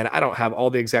 and I don't have all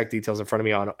the exact details in front of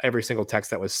me on every single text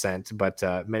that was sent, but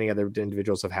many other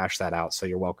individuals have hashed that out. So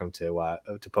you're welcome to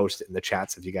post it in the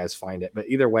chats if you guys find it. But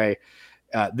either way,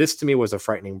 this to me was a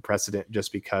frightening precedent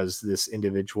just because this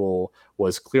individual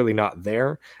was clearly not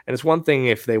there. And it's one thing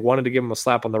if they wanted to give him a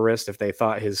slap on the wrist, if they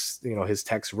thought his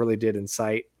text really did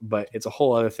incite, but it's a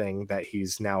whole other thing that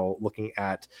he's now looking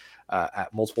at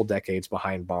multiple decades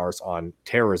behind bars on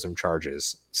terrorism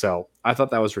charges. So I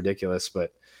thought that was ridiculous.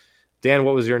 But Dan,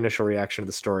 what was your initial reaction to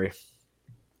the story?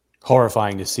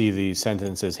 Horrifying to see these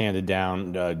sentences handed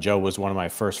down. Joe was one of my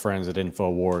first friends at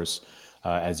InfoWars.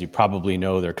 As you probably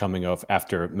know, they're coming off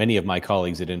after many of my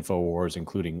colleagues at InfoWars,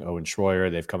 including Owen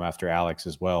Schroyer. They've come after Alex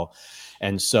as well.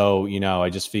 And so, I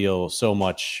just feel so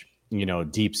much,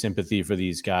 deep sympathy for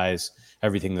these guys,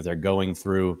 everything that they're going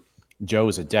through. Joe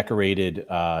is a decorated,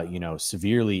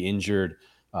 severely injured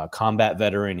combat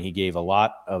veteran. He gave a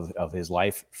lot of his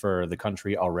life for the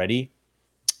country already.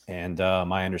 And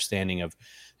my understanding of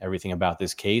everything about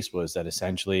this case was that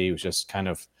essentially it was just kind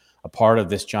of a part of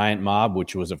this giant mob,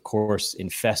 which was, of course,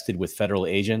 infested with federal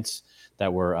agents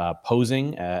that were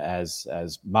posing as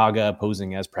MAGA,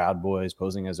 posing as Proud Boys,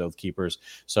 posing as Oath Keepers.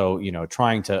 So,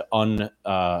 trying to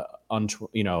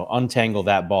untangle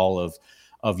that ball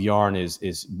of yarn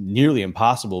is nearly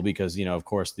impossible because, of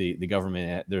course, the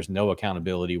government, there's no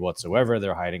accountability whatsoever.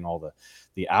 They're hiding all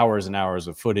the hours and hours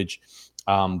of footage.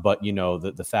 But,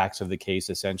 the facts of the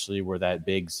case essentially were that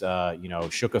Biggs,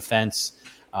 shook a fence,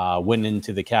 went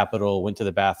into the Capitol, went to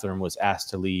the bathroom, was asked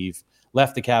to leave,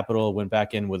 left the Capitol, went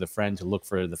back in with a friend to look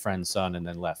for the friend's son, and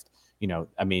then left.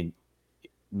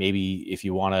 Maybe if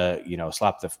you want to,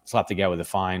 slap the guy with a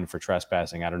fine for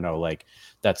trespassing, I don't know, like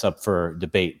that's up for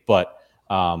debate. But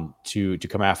to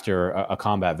come after a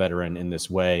combat veteran in this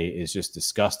way is just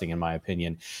disgusting, in my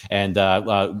opinion. And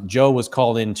Joe was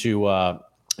called into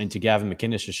Gavin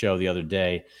McInnish's show the other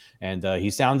day. And he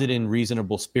sounded in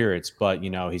reasonable spirits, but,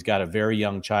 he's got a very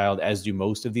young child, as do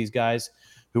most of these guys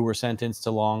who were sentenced to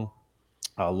long,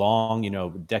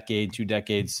 2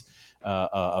 decades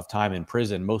of time in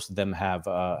prison. Most of them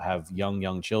have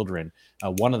young children.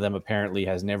 One of them apparently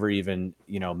has never even,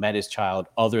 met his child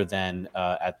other than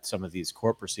at some of these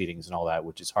court proceedings and all that,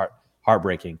 which is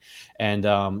heartbreaking. And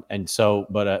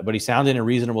but he sounded in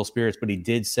reasonable spirits. But he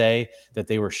did say that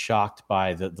they were shocked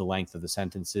by the length of the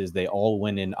sentences. They all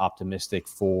went in optimistic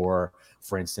for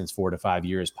instance, 4 to 5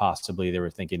 years, possibly. They were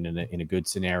thinking in a good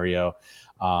scenario.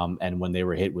 And when they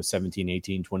were hit with 17,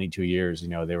 18, 22 years,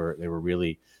 they were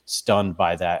really stunned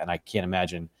by that. And I can't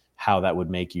imagine how that would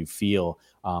make you feel.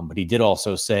 But he did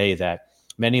also say that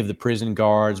many of the prison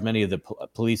guards, many of the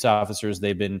police officers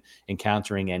they've been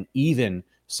encountering, and even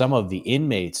some of the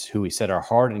inmates who he said are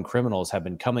hardened criminals have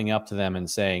been coming up to them and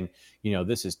saying,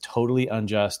 this is totally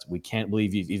unjust. We can't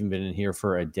believe you've even been in here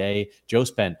for a day. Joe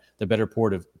spent the better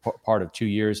part of 2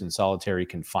 years in solitary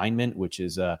confinement, which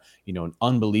is an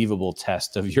unbelievable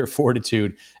test of your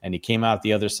fortitude. And he came out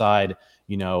the other side,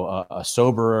 a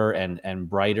soberer and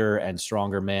brighter and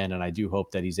stronger man. And I do hope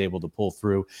that he's able to pull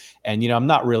through. And, I'm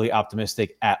not really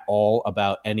optimistic at all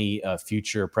about any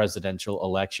future presidential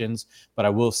elections, but I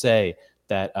will say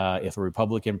that if a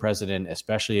Republican president,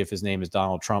 especially if his name is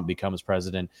Donald Trump, becomes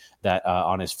president, that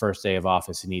on his first day of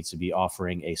office, he needs to be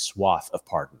offering a swath of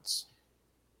pardons.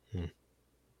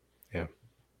 Yeah.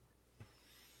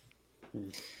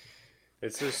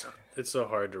 It's so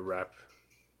hard to wrap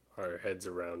our heads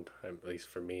around, at least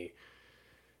for me.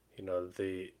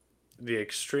 The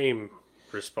extreme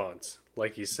response,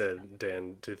 like you said,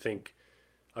 Dan, to think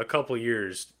a couple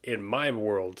years, in my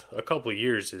world, a couple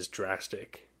years is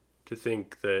drastic. To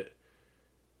think that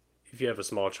if you have a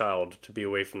small child, to be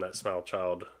away from that small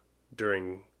child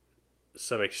during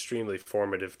some extremely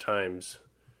formative times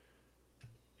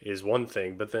is one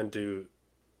thing, but then to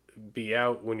be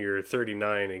out when you're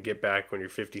 39 and get back when you're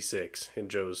 56 in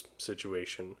Joe's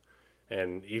situation,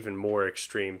 and even more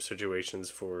extreme situations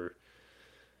for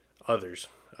others.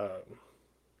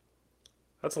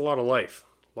 That's a lot of life.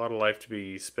 A lot of life to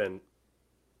be spent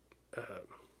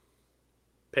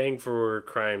paying for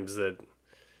crimes that,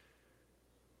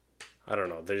 I don't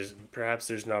know,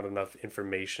 there's not enough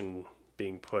information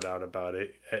being put out about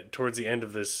it. Towards the end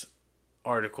of this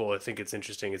article, I think it's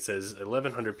interesting. It says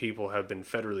 1,100 people have been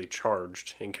federally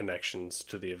charged in connections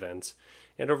to the events,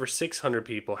 and over 600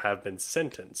 people have been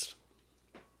sentenced.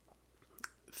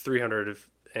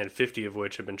 350 of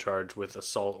which have been charged with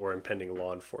assault or impending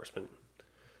law enforcement.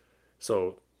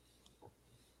 So,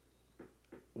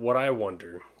 what I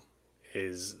wonder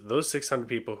is those 600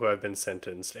 people who have been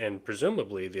sentenced, and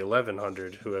presumably the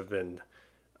 1,100 who have been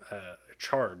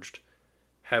charged,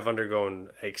 have undergone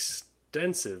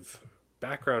extensive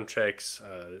background checks,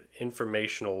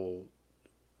 informational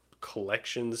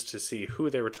collections to see who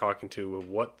they were talking to,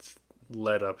 what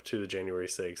led up to the January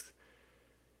 6th.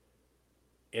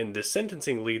 And the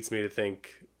sentencing leads me to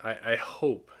think, I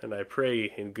hope and I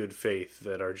pray in good faith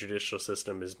that our judicial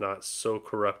system is not so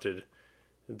corrupted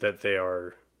that they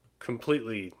are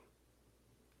completely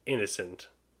innocent,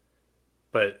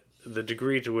 but the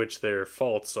degree to which their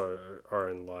faults are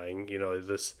in lying.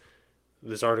 This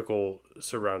article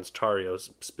surrounds Tario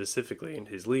specifically and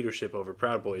his leadership over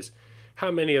Proud Boys.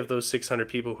 How many of those 600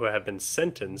 people who have been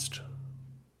sentenced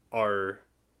are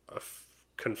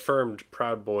confirmed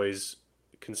Proud Boys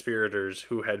conspirators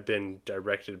who had been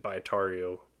directed by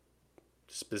Tario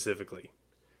specifically?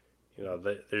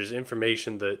 There's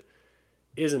information that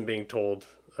isn't being told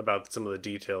about some of the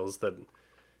details that,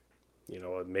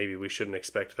 maybe we shouldn't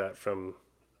expect that from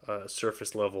a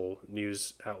surface level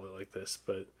news outlet like this.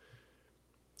 But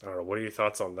I don't know. What are your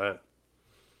thoughts on that?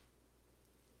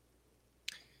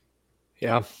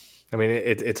 Yeah. I mean,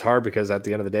 it's hard because at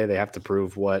the end of the day, they have to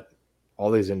prove what all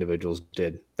these individuals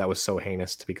did that was so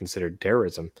heinous to be considered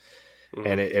terrorism. Mm-hmm.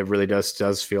 And it really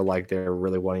does feel like they're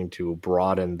really wanting to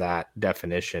broaden that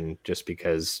definition just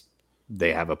because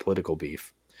they have a political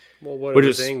beef. Well, what I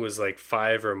was saying was like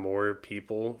 5 or more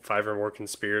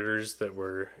conspirators that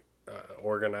were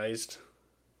organized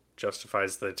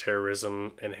justifies the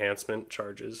terrorism enhancement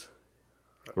charges.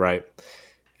 Right.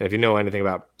 And if you know anything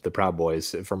about the Proud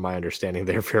Boys, from my understanding,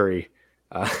 they're very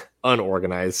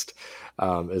unorganized,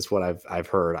 is what I've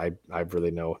heard. I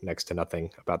really know next to nothing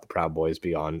about the Proud Boys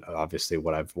beyond obviously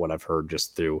what I've heard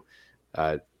just through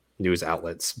news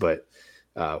outlets, but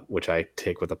which I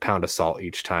take with a pound of salt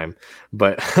each time.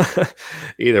 But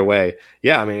either way,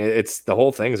 yeah, I mean, it's the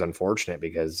whole thing's unfortunate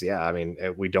because, yeah, I mean,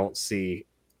 we don't see,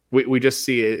 we just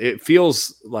see it. It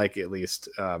feels like, at least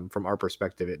from our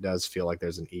perspective, it does feel like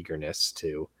there's an eagerness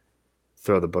to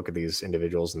throw the book at these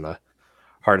individuals in the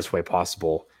hardest way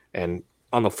possible. And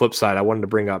on the flip side, I wanted to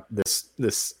bring up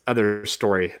this other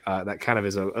story that kind of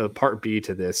is a part B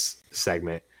to this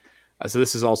segment. So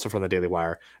this is also from the Daily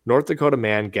Wire. North Dakota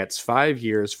man gets 5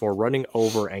 years for running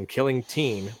over and killing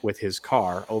teen with his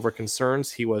car over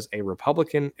concerns he was a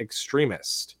Republican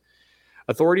extremist.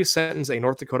 Authorities sentenced a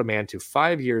North Dakota man to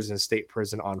 5 years in state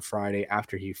prison on Friday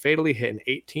after he fatally hit an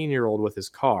 18-year-old with his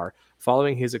car,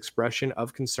 following his expression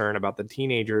of concern about the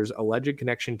teenager's alleged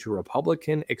connection to a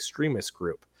Republican extremist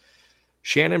group.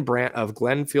 Shannon Brandt of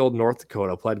Glenfield, North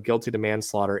Dakota, pled guilty to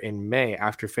manslaughter in May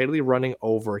after fatally running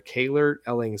over Kaylor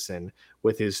Ellingson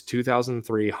with his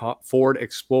 2003 Ford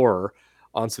Explorer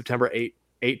on September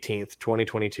 18th,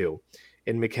 2022.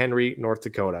 In McHenry, North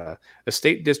Dakota, a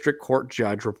state district court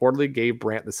judge reportedly gave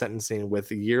Brandt the sentencing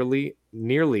with nearly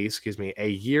a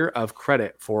year of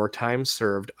credit for time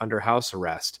served under house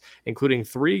arrest, including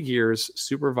 3 years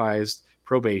supervised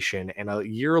probation and a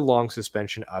year-long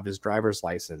suspension of his driver's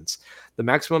license. The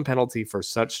maximum penalty for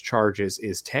such charges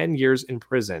is 10 years in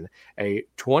prison, a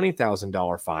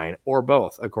 $20,000 fine, or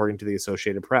both, according to the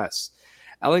Associated Press.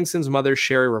 Ellingson's mother,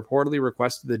 Sherry, reportedly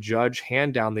requested the judge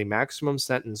hand down the maximum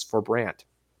sentence for Brandt.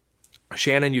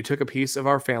 Shannon, you took a piece of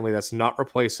our family that's not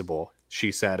replaceable,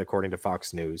 she said, according to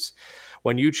Fox News.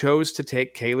 When you chose to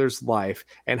take Kaylor's life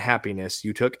and happiness,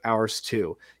 you took ours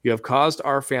too. You have caused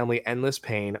our family endless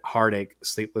pain, heartache,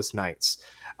 sleepless nights.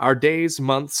 Our days,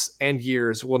 months, and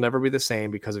years will never be the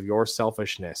same because of your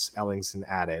selfishness, Ellingson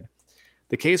added.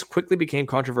 The case quickly became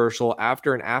controversial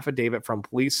after an affidavit from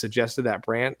police suggested that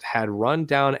Brandt had run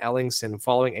down Ellingson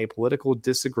following a political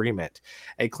disagreement,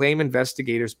 a claim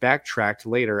investigators backtracked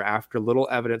later after little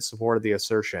evidence supported the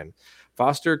assertion.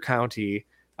 Foster County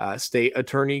State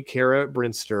Attorney Kara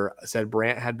Brinster said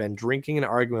Brandt had been drinking and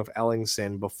arguing with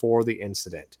Ellingson before the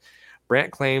incident.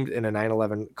 Brandt claimed in a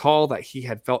 9/11 call that he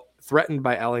had felt threatened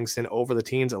by Ellingson over the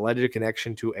teen's alleged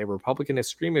connection to a Republican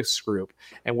extremist group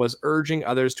and was urging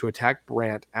others to attack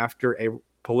Brandt after a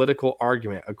political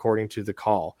argument, according to the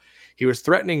call. He was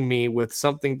threatening me with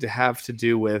something to have to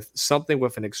do with something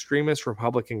with an extremist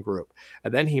Republican group.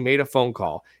 And then he made a phone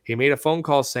call. He made a phone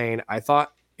call saying, I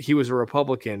thought he was a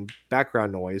Republican,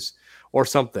 background noise or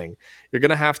something. You're going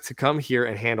to have to come here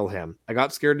and handle him. I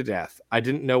got scared to death. I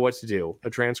didn't know what to do. A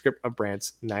transcript of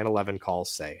Brandt's 9/11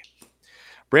 calls say.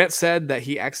 Brandt said that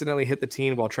he accidentally hit the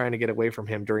teen while trying to get away from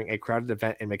him during a crowded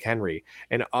event in McHenry.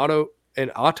 An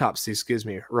autopsy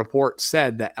report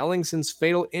said that Ellingson's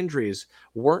fatal injuries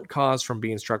weren't caused from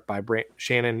being struck by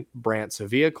Shannon Brandt's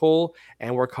vehicle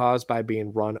and were caused by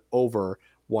being run over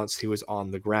once he was on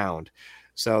the ground.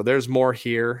 So there's more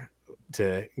here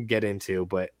to get into,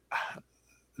 but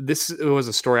this was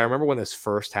a story. I remember when this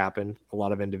first happened, a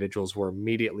lot of individuals were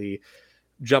immediately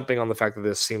jumping on the fact that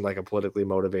this seemed like a politically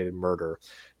motivated murder.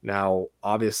 Now,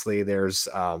 obviously, there's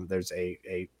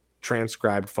a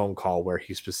transcribed phone call where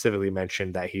he specifically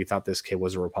mentioned that he thought this kid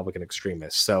was a Republican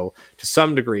extremist. So to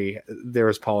some degree, there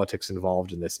is politics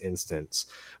involved in this instance.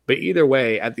 But either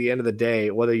way, at the end of the day,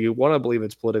 whether you want to believe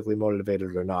it's politically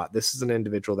motivated or not, this is an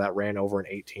individual that ran over an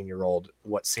 18-year-old,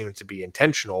 what seemed to be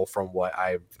intentional from what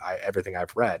everything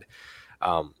I've read.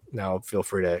 Now, feel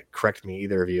free to correct me,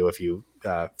 either of you, if you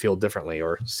feel differently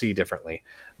or see differently.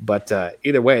 But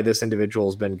either way, this individual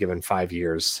has been given 5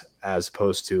 years as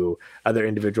opposed to other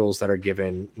individuals that are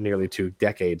given nearly 2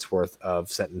 decades worth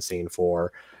of sentencing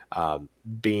for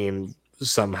being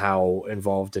somehow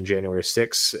involved in January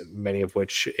 6th, many of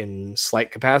which in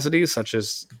slight capacities, such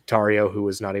as Tario, who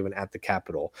was not even at the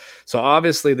Capitol. So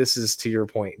obviously, this is, to your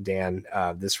point, Dan,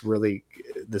 this really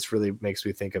makes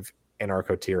me think of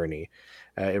anarcho-tyranny.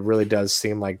 It really does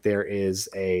seem like there is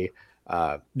a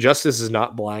justice is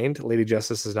not blind. Lady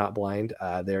Justice is not blind.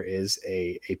 There is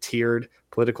a tiered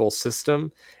political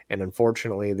system, and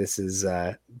unfortunately, this is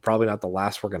probably not the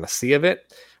last we're going to see of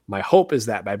it. My hope is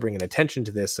that by bringing attention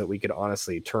to this, that we could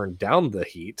honestly turn down the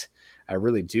heat. I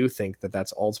really do think that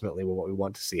that's ultimately what we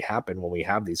want to see happen when we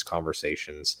have these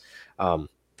conversations.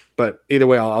 But either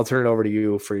way, I'll turn it over to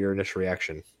you for your initial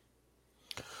reaction.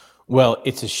 Well,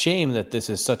 it's a shame that this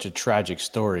is such a tragic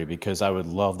story, because I would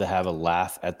love to have a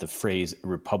laugh at the phrase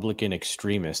Republican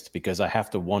extremist, because I have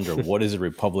to wonder, what is a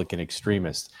Republican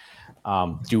extremist?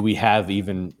 Do we have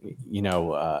even,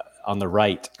 on the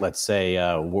right, let's say,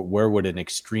 where would an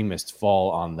extremist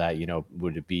fall on that?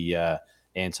 Would it be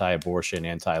anti-abortion,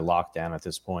 anti-lockdown at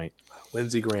this point?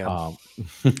 Lindsey Graham.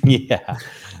 Yeah.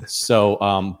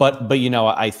 So, but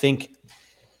I think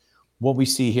what we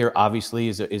see here, obviously,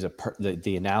 is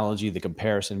the analogy, the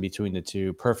comparison between the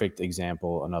two. Perfect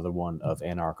example, another one of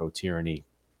anarcho-tyranny,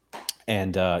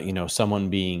 and someone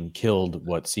being killed,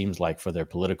 what seems like for their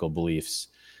political beliefs,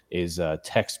 is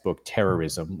textbook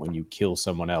terrorism when you kill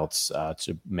someone else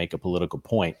to make a political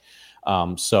point.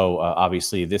 So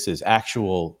obviously, this is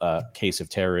actual case of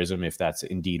terrorism, if that's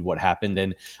indeed what happened.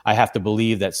 And I have to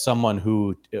believe that someone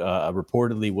who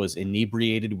reportedly was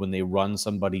inebriated when they run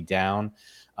somebody down,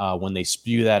 when they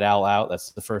spew that out,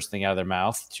 that's the first thing out of their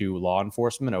mouth to law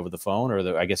enforcement over the phone,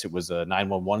 or I guess it was a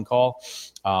 911 call,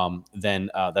 then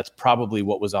that's probably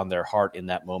what was on their heart in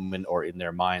that moment or in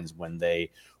their minds when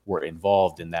they were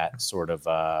involved in that sort of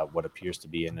what appears to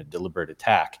be in a deliberate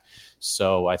attack.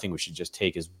 So I think we should just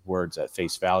take his words at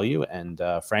face value. And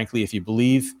frankly, if you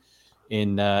believe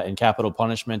in capital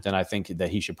punishment, then I think that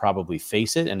he should probably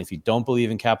face it. And if you don't believe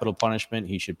in capital punishment,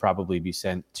 he should probably be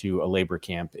sent to a labor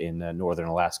camp in northern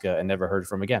Alaska and never heard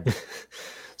from again.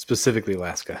 Specifically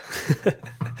Alaska.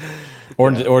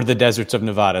 Or the deserts of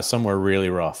Nevada, somewhere really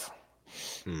rough.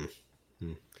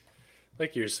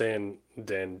 Like you were saying,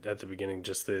 Dan, at the beginning,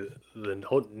 just the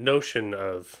whole notion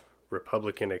of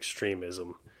Republican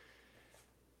extremism.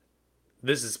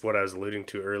 This is what I was alluding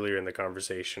to earlier in the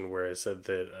conversation, where I said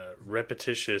that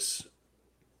repetitious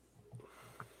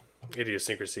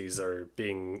idiosyncrasies are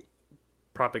being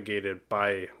propagated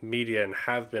by media and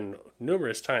have been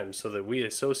numerous times, so that we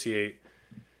associate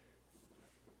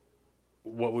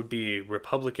what would be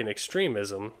Republican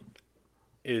extremism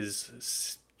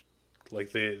is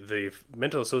like the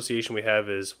mental association we have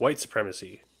is white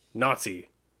supremacy, Nazi.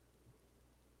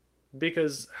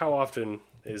 Because how often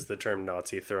is the term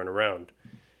Nazi thrown around?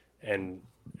 And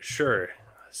sure,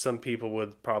 some people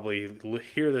would probably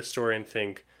hear this story and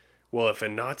think, well, if a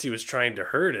Nazi was trying to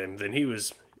hurt him, then he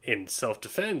was in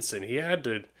self-defense and he had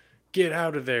to get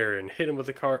out of there and hit him with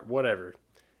a car, whatever.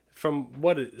 From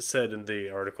what it said in the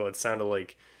article, it sounded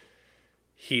like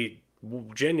he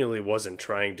genuinely wasn't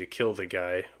trying to kill the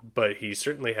guy, but he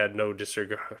certainly had no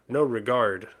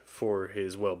regard for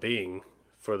his well-being,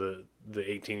 for the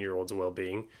 18-year-old's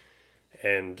well-being.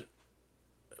 And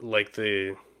like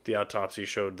the autopsy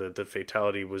showed, that the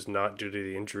fatality was not due to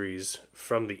the injuries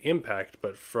from the impact,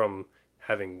 but from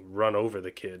having run over the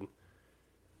kid.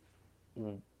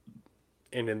 And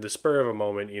in the spur of a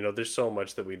moment, there's so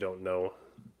much that we don't know.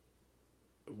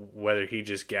 Whether he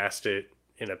just gassed it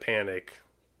in a panic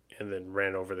and then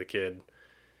ran over the kid,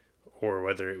 or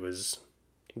whether it was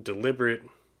deliberate,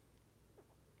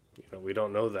 we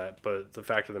don't know that. But the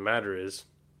fact of the matter is,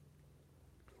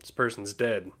 this person's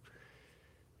dead.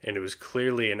 And it was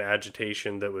clearly an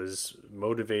agitation that was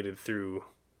motivated through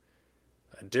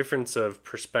a difference of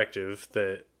perspective,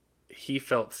 that he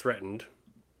felt threatened.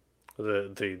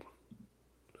 The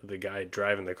guy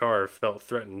driving the car felt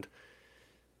threatened.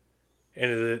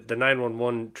 And the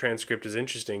 911 transcript is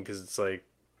interesting because it's like,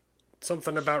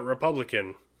 something about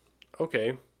Republican.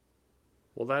 Okay.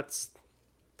 Well, that's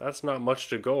not much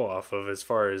to go off of as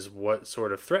far as what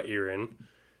sort of threat you're in.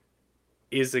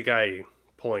 Is the guy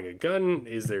pulling a gun?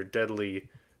 Is there deadly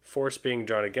force being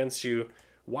drawn against you?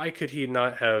 Why could he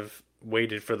not have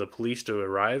waited for the police to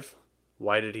arrive?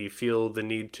 Why did he feel the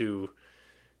need to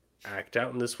act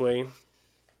out in this way?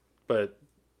 But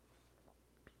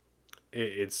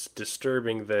it's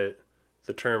disturbing that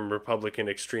the term Republican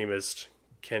extremist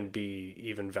can be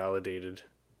even validated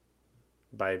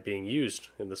by being used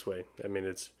in this way. I mean,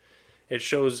 it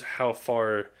shows how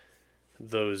far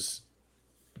the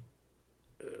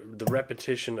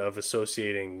repetition of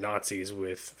associating Nazis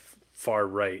with far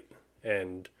right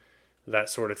and that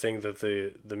sort of thing that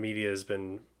the media has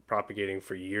been propagating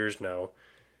for years now,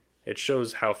 it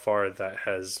shows how far that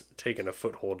has taken a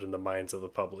foothold in the minds of the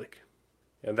public.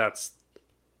 And that's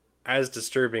as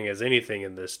disturbing as anything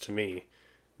in this to me,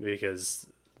 because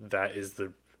that is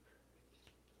the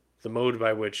mode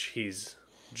by which he's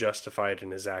justified in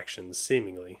his actions,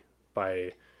 seemingly,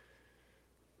 by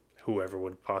whoever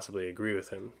would possibly agree with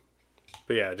him.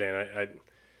 But yeah, Dan, I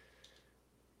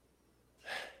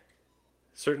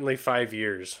certainly 5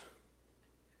 years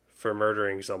for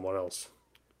murdering someone else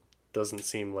doesn't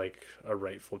seem like a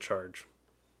rightful charge.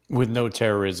 With no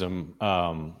terrorism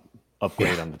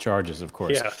upgrade on the charges, of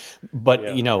course. Yeah. But,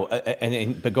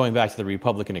 but going back to the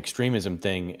Republican extremism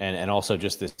thing, and also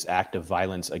just this act of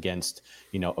violence against,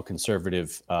 a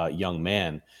conservative young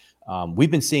man,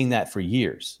 we've been seeing that for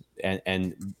years.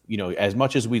 And, as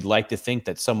much as we'd like to think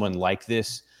that someone like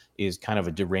this is kind of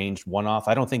a deranged one-off,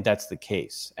 I don't think that's the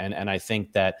case. And I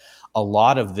think that a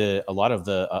lot of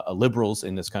the liberals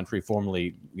in this country,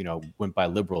 formerly, went by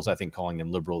liberals. I think calling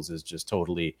them liberals is just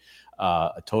totally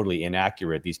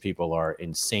inaccurate. These people are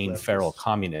insane, feral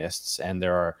communists, and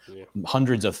there are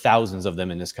hundreds of thousands of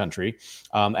them in this country.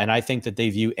 And I think that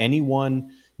they view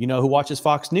anyone who watches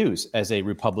Fox News as a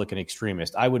Republican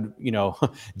extremist. I would,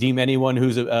 deem anyone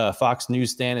who's a Fox News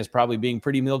stan as probably being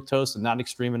pretty milquetoast and not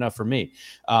extreme enough for me.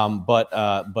 But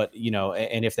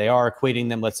and if they are equating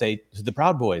them, let's say, to the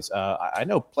Proud Boys, I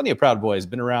know plenty of Proud Boys,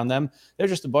 been around them. They're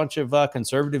just a bunch of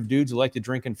conservative dudes who like to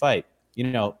drink and fight.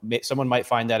 someone might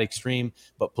find that extreme,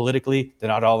 but politically they're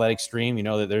not all that extreme.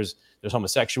 That there's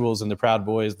homosexuals in the Proud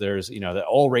Boys. There's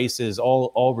all races,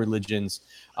 all religions.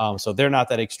 So they're not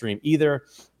that extreme either.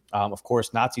 Of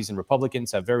course, Nazis and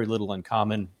Republicans have very little in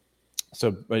common.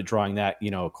 So drawing that,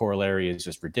 corollary is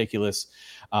just ridiculous.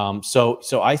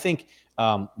 So I think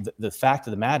the fact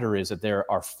of the matter is that there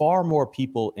are far more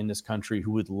people in this country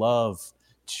who would love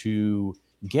to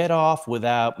get off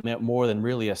without more than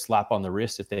really a slap on the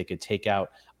wrist if they could take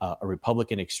out a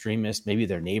Republican extremist, maybe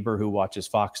their neighbor who watches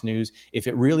Fox News. If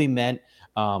it really meant,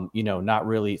 not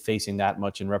really facing that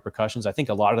much in repercussions, I think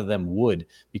a lot of them would,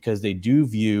 because they do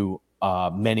view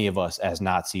many of us as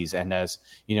Nazis and as,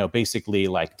 basically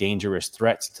like dangerous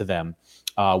threats to them.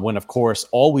 When, of course,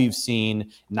 all we've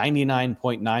seen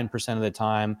 99.9% of the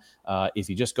time, if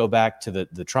you just go back to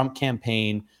the Trump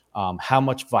campaign, how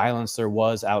much violence there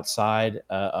was outside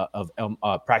of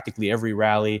practically every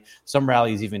rally, some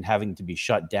rallies even having to be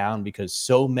shut down because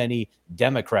so many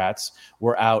Democrats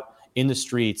were out in the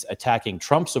streets attacking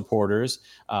Trump supporters,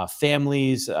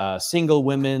 families, single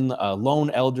women, lone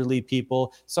elderly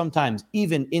people, sometimes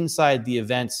even inside the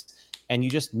events. And you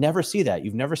just never see that.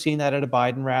 You've never seen that at a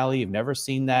Biden rally. You've never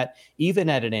seen that even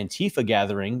at an Antifa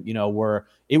gathering, where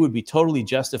it would be totally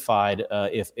justified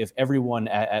if everyone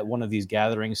at one of these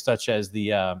gatherings, such as the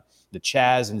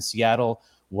Chaz in Seattle,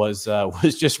 was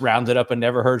just rounded up and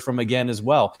never heard from again as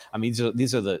well. I mean,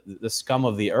 these are the scum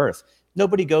of the earth.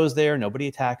 Nobody goes there. Nobody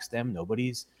attacks them.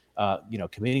 Nobody's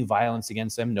committing violence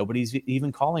against them. Nobody's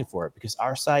even calling for it, because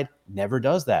our side never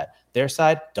does that. Their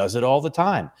side does it all the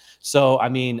time. So, I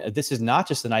mean, this is not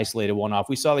just an isolated one-off.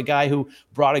 We saw the guy who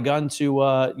brought a gun to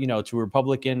a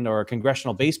Republican or a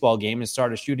congressional baseball game and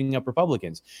started shooting up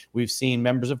Republicans. We've seen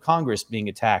members of Congress being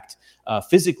attacked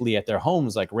physically at their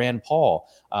homes, like Rand Paul.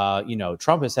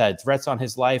 Trump has had threats on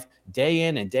his life day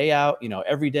in and day out,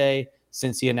 every day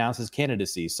since he announced his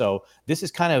candidacy. So this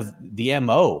is kind of the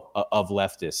MO of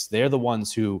leftists. They're the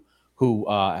ones who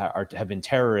have been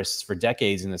terrorists for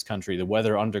decades in this country, the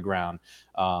Weather Underground,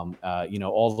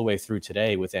 all the way through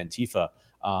today with Antifa.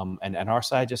 And our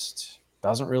side just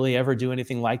doesn't really ever do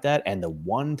anything like that. And the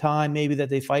one time maybe that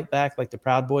they fight back, like the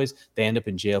Proud Boys, they end up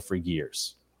in jail for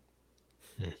years.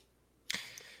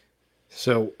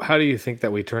 So how do you think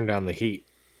that we turn down the heat?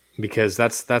 Because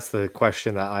that's the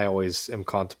question that I always am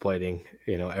contemplating,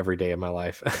 every day of my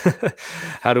life.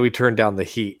 How do we turn down the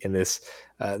heat in this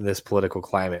political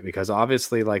climate? Because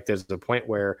obviously, like, there's a point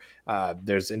where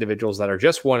there's individuals that are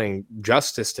just wanting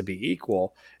justice to be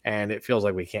equal, and it feels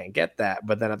like we can't get that.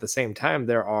 But then at the same time,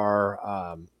 there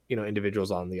are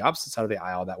individuals on the opposite side of the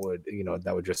aisle that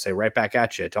would just say right back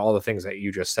at you to all the things that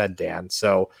you just said, Dan.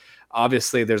 So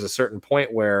obviously, there's a certain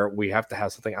point where we have to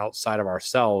have something outside of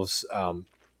ourselves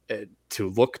to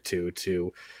look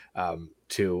to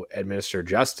administer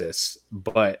justice,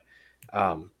 but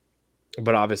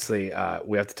obviously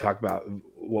we have to talk about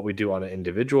what we do on an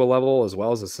individual level as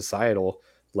well as a societal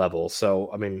level. So,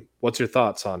 I mean, what's your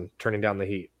thoughts on turning down the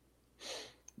heat?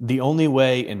 The only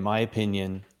way, in my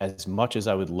opinion, as much as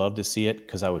I would love to see it,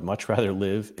 because I would much rather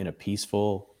live in a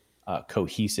peaceful,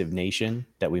 cohesive nation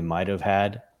that we might have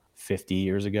had 50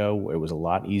 years ago, where it was a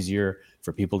lot easier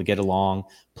for people to get along.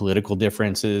 Political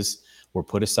differences were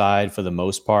put aside for the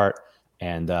most part,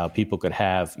 and people could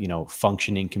have,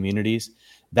 functioning communities.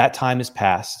 That time has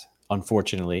passed,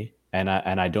 unfortunately, and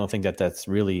I don't think that that's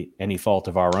really any fault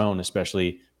of our own,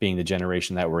 especially being the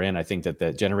generation that we're in. I think that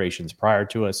the generations prior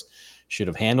to us should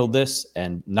have handled this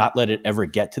and not let it ever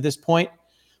get to this point.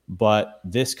 But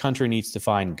this country needs to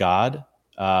find God.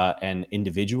 And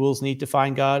individuals need to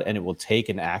find God, and it will take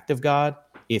an act of God,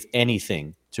 if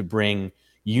anything, to bring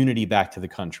unity back to the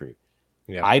country.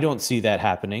 Yeah. I don't see that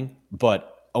happening,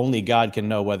 but only God can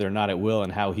know whether or not it will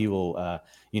and how he will,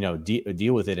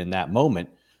 deal with it in that moment.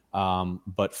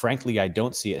 But frankly, I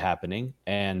don't see it happening.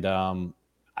 And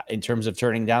in terms of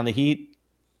turning down the heat,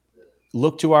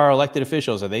 look to our elected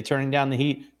officials. Are they turning down the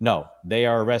heat? No, they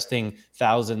are arresting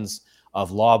thousands of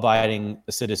law-abiding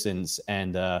citizens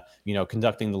and,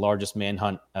 conducting the largest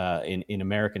manhunt in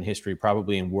American history,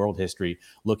 probably in world history,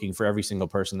 looking for every single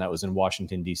person that was in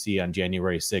Washington, D.C. on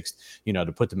January 6th,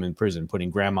 to put them in prison, putting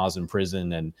grandmas in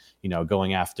prison and,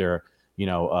 going after,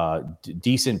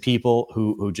 decent people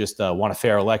who just want a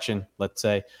fair election, let's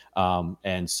say.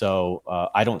 And so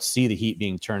I don't see the heat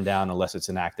being turned down unless it's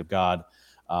an act of God.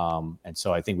 And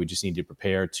so I think we just need to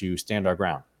prepare to stand our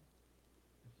ground.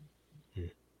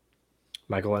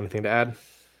 Michael, anything to add?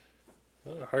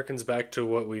 It harkens back to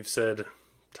what we've said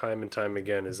time and time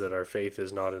again, is that our faith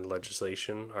is not in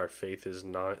legislation. Our faith is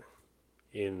not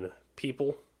in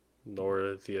people,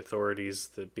 nor the authorities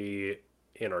that be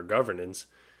in our governance.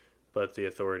 but the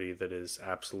authority that is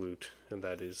absolute, and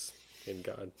that is in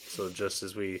God. So just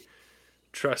as we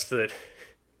trust that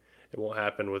it won't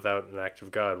happen without an act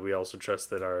of God, we also trust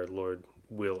that our Lord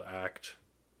will act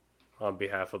on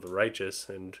behalf of the righteous.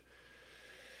 And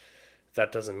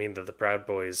that doesn't mean that the Proud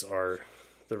Boys are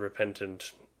the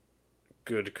repentant,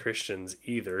 good Christians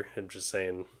either. I'm just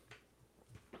saying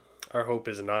our hope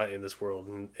is not in this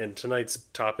world. And tonight's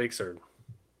topics are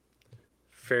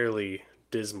fairly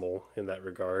dismal in that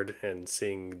regard, and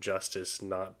seeing justice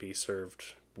not be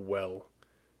served well.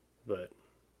 But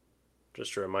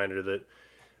just a reminder that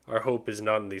our hope is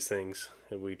not in these things,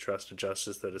 and we trust a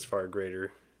justice that is far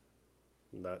greater.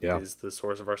 And that is the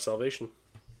source of our salvation.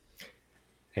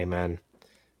 Amen.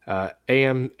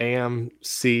 AMC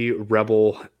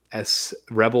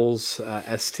Rebels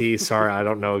ST. Sorry, I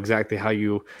don't know exactly how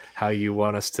you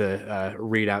want us to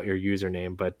read out your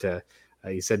username, but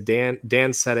you said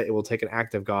Dan said it will take an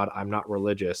act of God. I'm not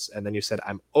religious. And then you said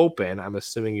I'm open. I'm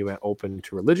assuming you meant open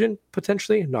to religion,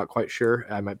 potentially. Not quite sure.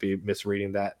 I might be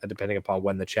misreading that depending upon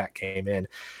when the chat came in.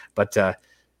 But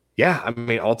yeah, I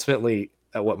mean, ultimately,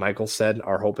 what Michael said,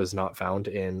 our hope is not found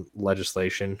in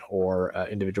legislation or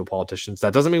individual politicians.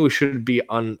 That doesn't mean we should be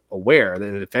unaware.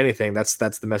 And if anything, that's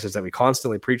the message that we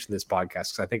constantly preach in this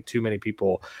podcast. Because I think too many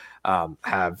people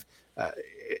have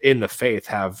in the faith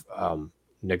have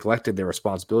neglected their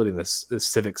responsibility in this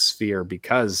civic sphere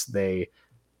because they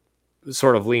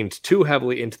sort of leaned too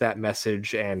heavily into that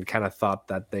message and kind of thought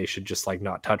that they should just like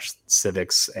not touch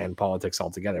civics and politics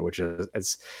altogether, which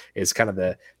is kind of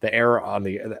the error on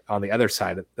the other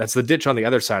side. That's the ditch on the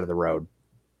other side of the road.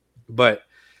 But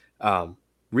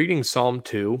reading Psalm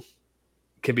 2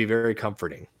 can be very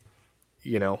comforting,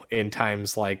 you know, in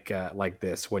times like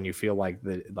this, when you feel like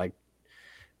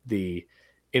the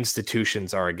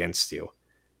institutions are against you.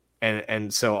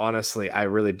 And so honestly, I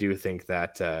really do think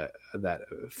that that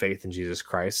faith in Jesus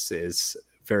Christ is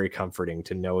very comforting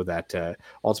to know that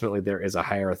ultimately there is a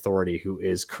higher authority who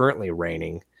is currently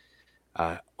reigning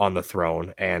on the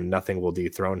throne, and nothing will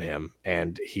dethrone him.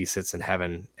 And he sits in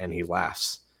heaven and he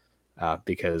laughs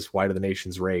because why do the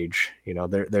nations rage? You know,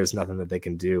 there's nothing that they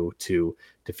can do to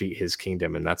defeat his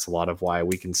kingdom, and that's a lot of why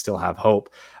we can still have hope.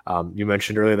 You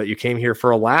mentioned earlier that you came here for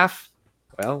a laugh.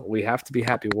 Well, we have to be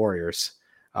happy warriors.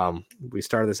 We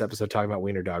started this episode talking about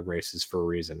wiener dog races for a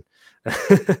reason,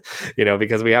 you know,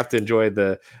 because we have to enjoy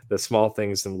the small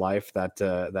things in life that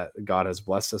that God has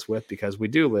blessed us with, because we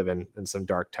do live in some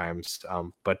dark times.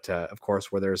 But of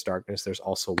course, where there's darkness, there's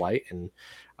also light. And,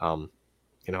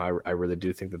 you know, I really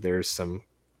do think that there's some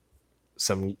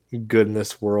good in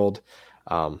this world.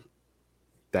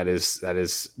 That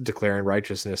is declaring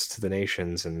righteousness to the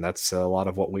nations. And that's a lot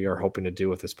of what we are hoping to do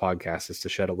with this podcast, is to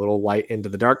shed a little light into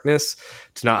the darkness,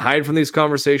 to not hide from these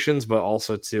conversations, but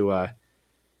also to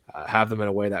have them in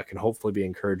a way that can hopefully be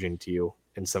encouraging to you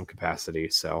in some capacity.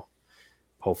 So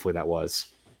hopefully that was.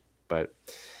 But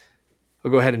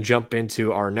we'll go ahead and jump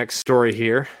into our next story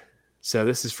here. So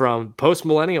this is from Post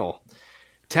Millennial.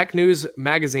 Tech News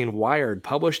magazine Wired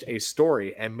published a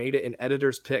story and made it an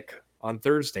editor's pick on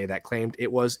Thursday that claimed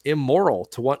it was immoral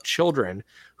to want children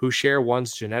who share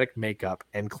one's genetic makeup,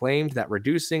 and claimed that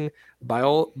reducing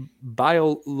biologism.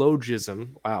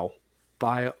 Wow.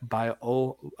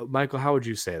 Michael, how would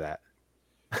you say that?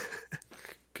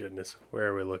 Goodness, where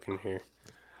are we looking here?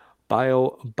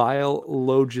 Biologism.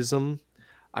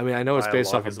 I mean, I know it's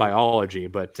based off of biology,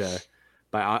 but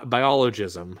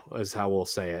biologism is how we'll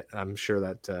say it. I'm sure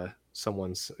that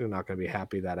someone's not going to be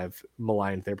happy that I've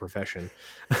maligned their profession.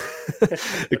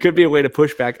 It could be a way to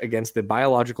push back against the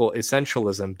biological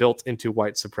essentialism built into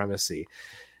white supremacy.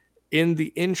 In the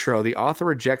intro, the author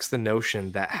rejects the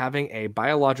notion that having a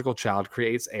biological child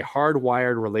creates a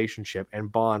hardwired relationship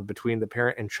and bond between the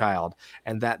parent and child,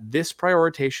 and that this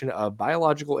prioritization of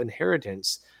biological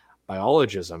inheritance,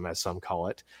 biologism as some call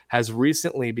it, has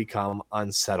recently become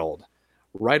unsettled.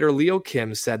 Writer Leo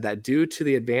Kim said that due to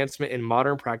the advancement in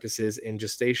modern practices in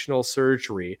gestational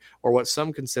surgery, or what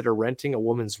some consider renting a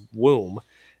woman's womb,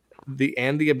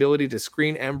 and the ability to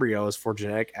screen embryos for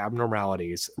genetic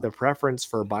abnormalities, the preference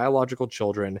for biological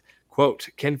children, quote,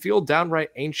 can feel downright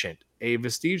ancient, a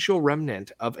vestigial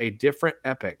remnant of a different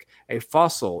epoch, a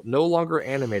fossil no longer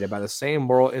animated by the same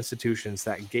moral institutions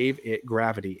that gave it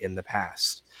gravity in the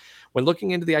past. When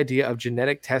looking into the idea of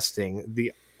genetic testing,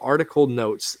 the article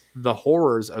notes the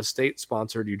horrors of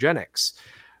state-sponsored eugenics,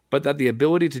 but that the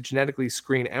ability to genetically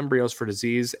screen embryos for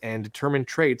disease and determine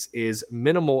traits is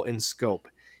minimal in scope.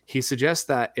 He suggests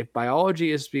that if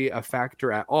biology is to be a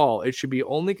factor at all, it should be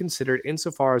only considered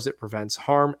insofar as it prevents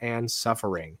harm and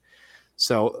suffering.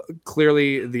 So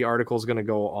clearly the article is going to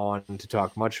go on to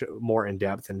talk much more in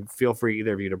depth, and feel free,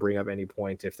 either of you, to bring up any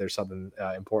point if there's something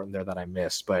important there that I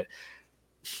missed. But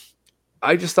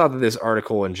I just thought that this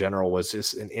article in general was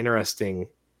just an interesting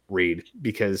read,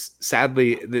 because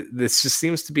sadly, this just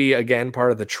seems to be, again,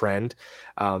 part of the trend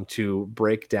to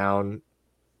break down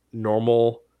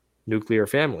normal nuclear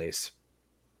families.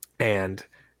 And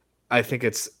I think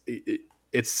it's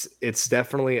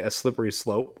definitely a slippery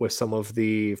slope with some of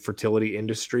the fertility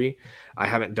industry. I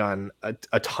haven't done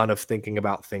a ton of thinking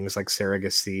about things like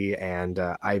surrogacy and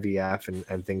IVF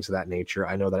and things of that nature.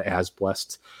 I know that it has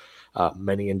blessed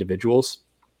many individuals,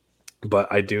 but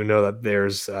I do know that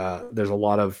there's a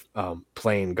lot of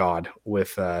playing God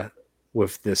with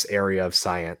this area of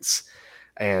science.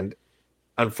 And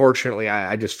unfortunately,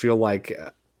 I just feel like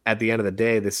at the end of the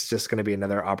day, this is just going to be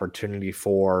another opportunity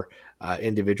for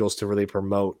individuals to really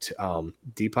promote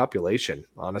depopulation.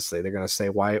 Honestly, they're going to say,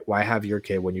 why have your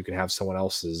kid when you can have someone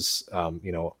else's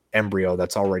embryo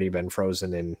that's already been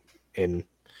frozen in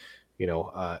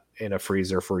in a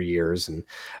freezer for years. And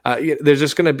there's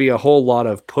just going to be a whole lot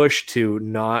of push to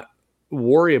not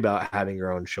worry about having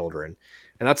your own children.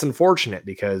 And that's unfortunate,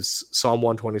 because Psalm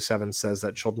 127 says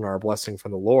that children are a blessing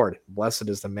from the Lord. Blessed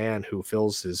is the man who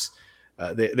fills his,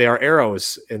 they are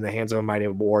arrows in the hands of a mighty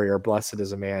warrior. Blessed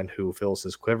is a man who fills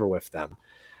his quiver with them.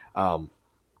 Um,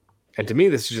 and to me,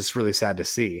 this is just really sad to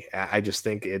see. I just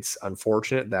think it's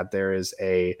unfortunate that there is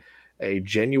a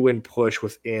genuine push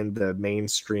within the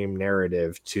mainstream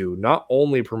narrative to not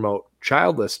only promote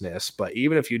childlessness, but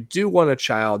even if you do want a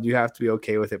child, you have to be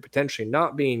okay with it potentially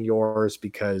not being yours,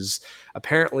 because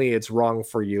apparently it's wrong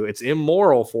for you, it's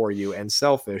immoral for you, and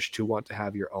selfish to want to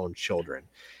have your own children.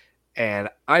 And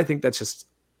I think that's just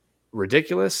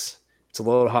ridiculous. It's a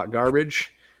load of hot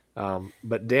garbage.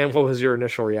 But Dan, what was your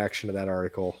initial reaction to that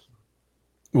article?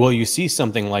 Well, you see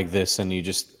something like this and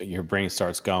your brain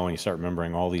starts going, you start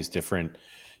remembering all these different,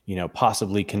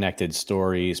 possibly connected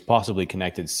stories, possibly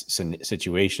connected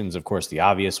situations. Of course, the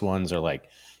obvious ones are like,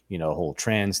 whole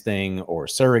trans thing or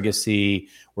surrogacy.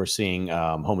 We're seeing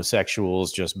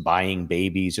homosexuals just buying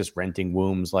babies, just renting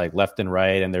wombs like left and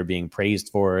right, and they're being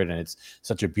praised for it. And it's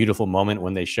such a beautiful moment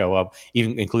when they show up,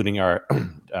 even including our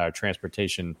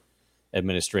transportation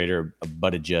administrator,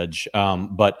 but a judge.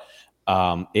 But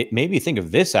it made me think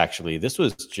of this, actually. This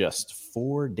was just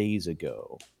 4 days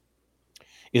ago.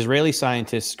 Israeli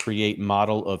scientists create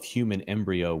model of human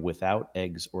embryo without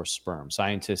eggs or sperm.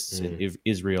 Scientists in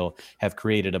Israel have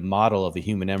created a model of a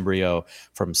human embryo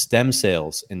from stem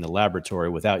cells in the laboratory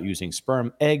without using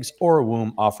sperm, eggs, or a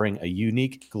womb, offering a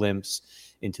unique glimpse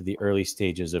into the early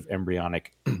stages of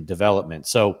embryonic development.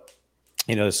 So,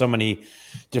 there's so many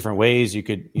different ways you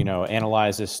could,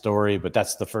 analyze this story, but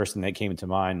that's the first thing that came to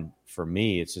mind for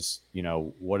me. It's just,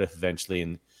 what if eventually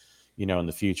in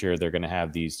the future, they're going to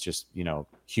have these just,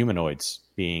 humanoids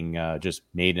being just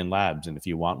made in labs. And if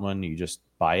you want one, you just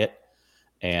buy it.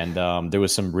 And there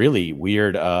was some really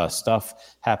weird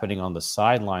stuff happening on the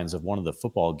sidelines of one of the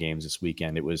football games this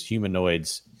weekend. It was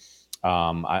humanoids.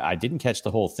 I didn't catch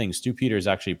the whole thing. Stu Peters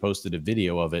actually posted a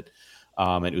video of it.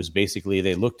 And it was basically,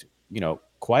 they looked,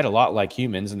 quite a lot like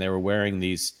humans, and they were wearing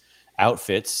these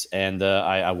outfits. And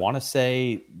I want to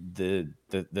say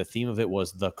the theme of it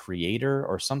was the creator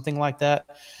or something like that.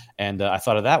 And I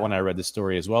thought of that when I read the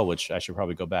story as well, which I should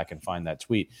probably go back and find that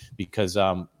tweet, because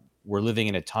we're living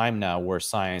in a time now where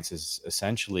science is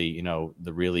essentially,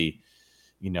 the really,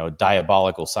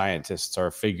 diabolical scientists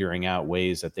are figuring out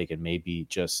ways that they can maybe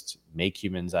just make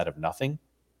humans out of nothing.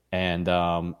 And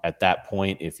at that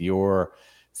point, if you're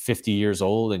 50 years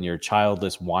old and you're a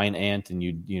childless wine ant and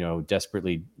you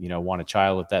desperately want a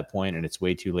child at that point, and it's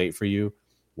way too late for you,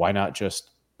 why not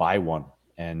just buy one?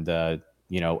 And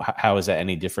how is that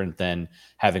any different than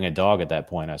having a dog at that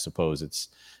point? I suppose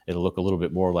it'll look a little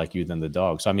bit more like you than the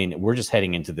dog. So I mean, we're just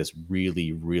heading into this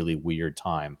really, really weird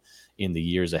time in the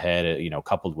years ahead,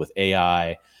 coupled with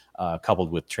AI,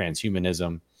 coupled with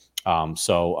transhumanism.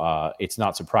 So it's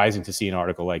not surprising to see an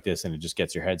article like this, and it just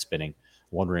gets your head spinning,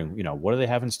 wondering, what do they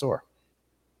have in store?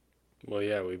 Well,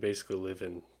 yeah, we basically live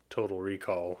in Total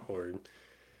Recall or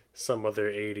some other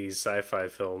 80s sci-fi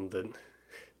film that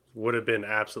would have been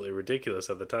absolutely ridiculous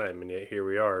at the time, and yet here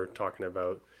we are talking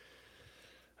about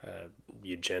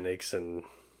eugenics and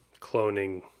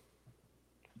cloning,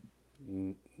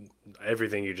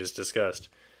 everything you just discussed.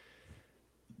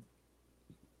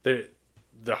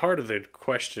 The heart of the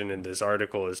question in this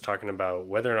article is talking about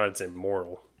whether or not it's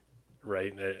immoral,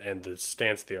 right? And the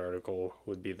stance of the article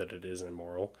would be that it is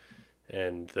immoral,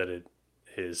 and that it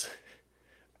is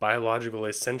biological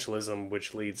essentialism,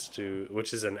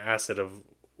 which is an asset of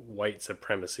white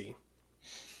supremacy.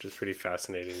 which is pretty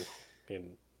fascinating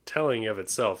and telling of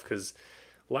itself. Because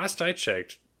last I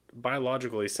checked,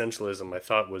 biological essentialism I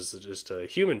thought was just a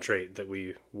human trait that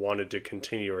we wanted to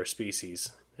continue our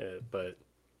species, but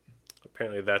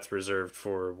apparently that's reserved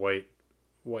for white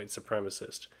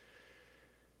supremacists.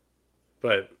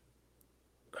 But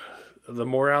the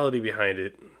morality behind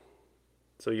it.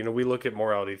 So we look at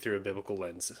morality through a biblical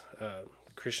lens.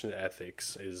 Christian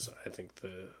ethics is, I think,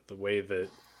 the way that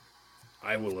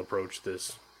I will approach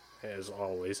this, as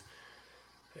always.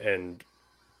 And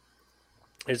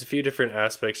there's a few different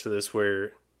aspects to this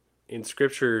where, in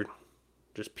Scripture,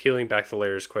 just peeling back the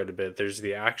layers quite a bit, there's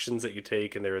the actions that you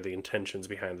take, and there are the intentions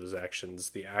behind those actions.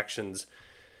 The actions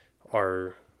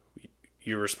are,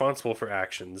 you're responsible for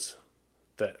actions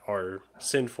that are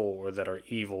sinful or that are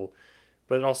evil,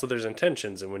 but also there's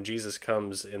intentions. And when Jesus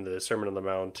comes in the Sermon on the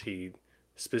Mount, he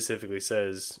specifically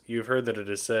says, "You've heard that it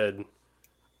is said,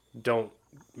 don't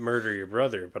murder your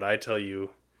brother, but I tell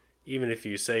you, even if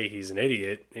you say he's an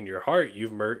idiot, in your heart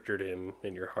you've murdered him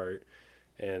in your heart.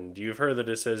 And you've heard that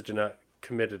it says, do not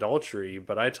commit adultery,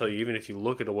 but I tell you, even if you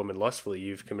look at a woman lustfully,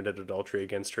 you've committed adultery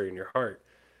against her in your heart."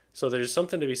 So there's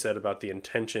something to be said about the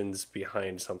intentions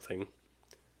behind something,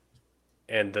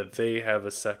 and that they have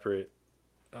a separate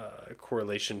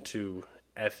correlation to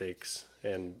ethics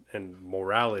and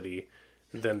morality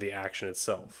than the action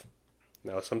itself.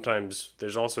 Now, sometimes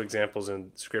there's also examples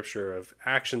in Scripture of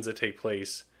actions that take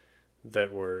place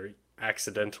that were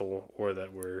accidental or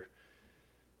that were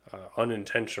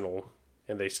unintentional,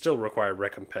 and they still require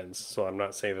recompense. So I'm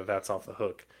not saying that that's off the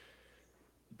hook.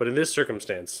 But in this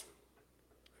circumstance,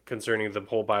 concerning the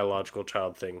whole biological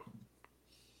child thing,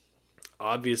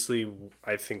 obviously,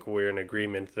 I think we're in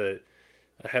agreement that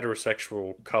a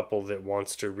heterosexual couple that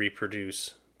wants to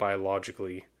reproduce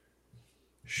biologically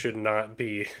should not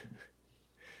be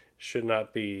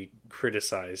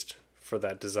criticized for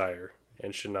that desire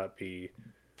and should not be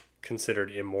considered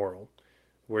immoral.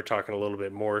 We're talking a little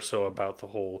bit more so about the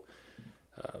whole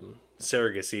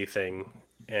surrogacy thing,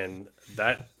 and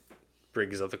that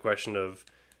brings up the question of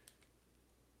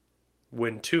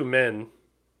when two men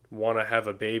want to have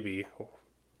a baby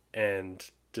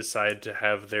and decide to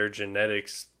have their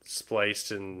genetics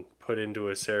spliced and put into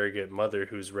a surrogate mother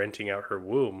who's renting out her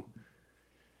womb,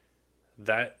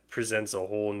 that presents a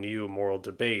whole new moral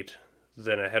debate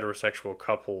than a heterosexual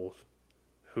couple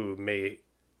who may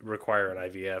require an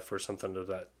IVF or something to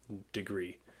that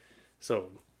degree. So,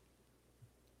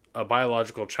 a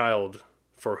biological child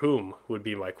for whom would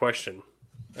be my question.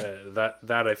 That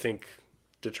I think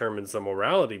determines the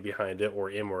morality behind it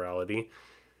or immorality,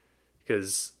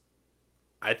 because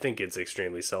I think it's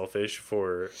extremely selfish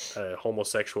for a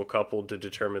homosexual couple to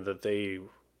determine that they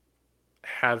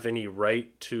have any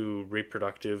right to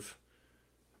reproductive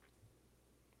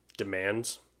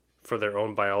demands for their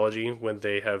own biology when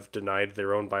they have denied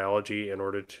their own biology in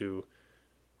order to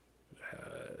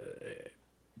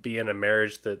be in a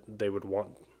marriage that they would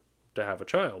want to have a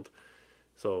child.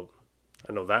 So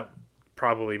I know that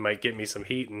probably might get me some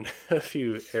heat in a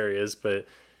few areas, but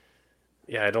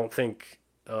yeah, I don't think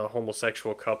a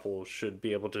homosexual couple should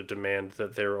be able to demand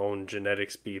that their own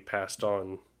genetics be passed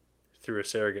on through a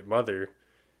surrogate mother.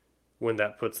 When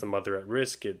that puts the mother at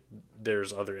risk,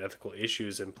 there's other ethical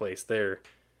issues in place there.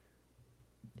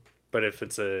 But if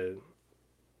it's a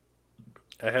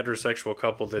heterosexual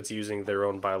couple that's using their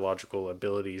own biological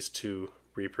abilities to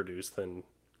reproduce, then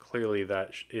clearly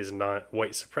that is not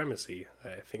white supremacy.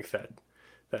 I think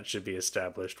that should be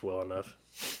established well enough.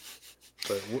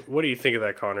 But what do you think of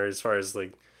that, Connor, as far as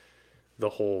like the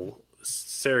whole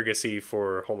surrogacy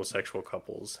for homosexual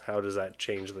couples? How does that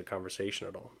change the conversation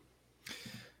at all?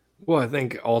 Well, I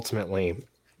think ultimately,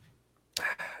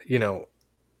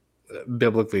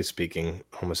 biblically speaking,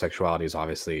 homosexuality is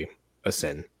obviously a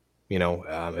sin.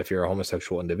 If you're a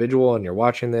homosexual individual and you're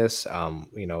watching this,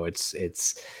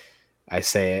 it's I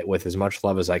say it with as much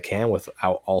love as I can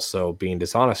without also being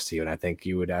dishonest to you. And I think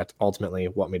you would ultimately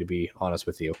want me to be honest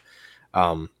with you.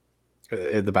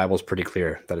 The Bible is pretty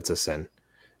clear that it's a sin.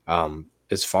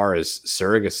 As far as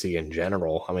surrogacy in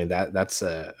general, I mean, that's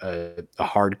a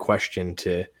hard question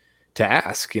to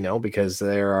ask, because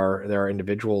there are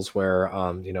individuals where,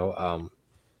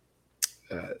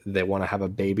 they want to have a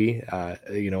baby,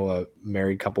 a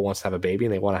married couple wants to have a baby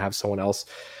and they want to have someone else,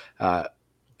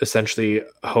 essentially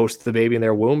host the baby in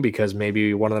their womb because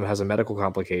maybe one of them has a medical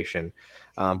complication.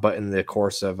 But in the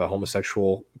course of a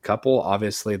homosexual couple,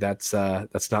 obviously that's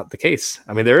not the case.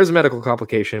 I mean, there is a medical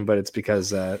complication, but it's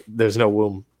because there's no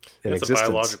womb in existence. It's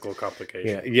a biological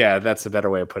complication. Yeah, that's a better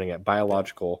way of putting it.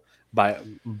 Biological,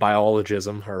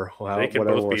 biologism, or they could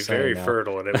both be very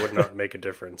fertile, and it would not make a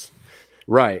difference.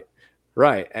 Right.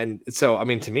 Right. And so, I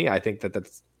mean, to me, I think that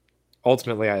that's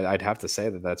ultimately, I'd have to say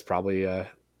that that's probably,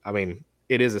 I mean,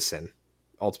 it is a sin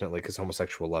ultimately because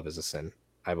homosexual love is a sin,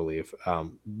 I believe.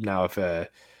 Now, if a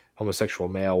homosexual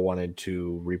male wanted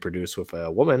to reproduce with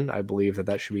a woman, I believe that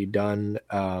that should be done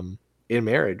in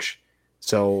marriage.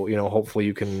 So, hopefully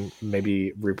you can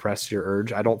maybe repress your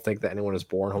urge. I don't think that anyone is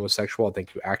born homosexual. I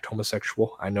think you act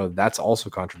homosexual. I know that's also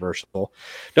controversial.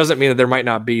 Doesn't mean that there might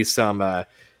not be some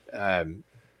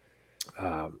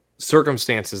um,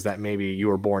 circumstances that maybe you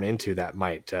were born into that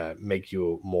might make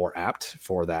you more apt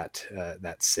for that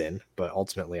sin. But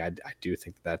ultimately, I do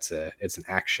think it's an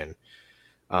action.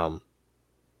 Um,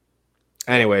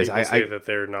 A lot of anyways, people I say that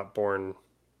they're not born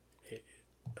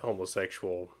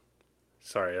homosexual.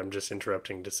 Sorry, I'm just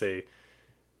interrupting to say,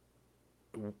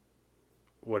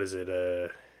 what is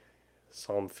it?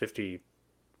 Psalm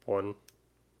 51.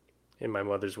 In my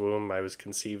mother's womb, I was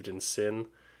conceived in sin.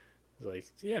 Like,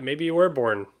 yeah, maybe you were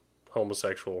born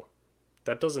homosexual.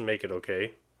 That doesn't make it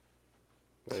okay.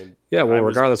 I mean, yeah. I Well, was,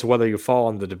 regardless of whether you fall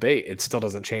in the debate, it still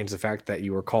doesn't change the fact that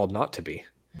you were called not to be.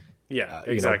 yeah,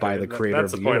 exactly. By the creator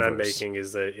That's of the the point I'm universe. making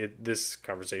is that this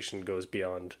conversation goes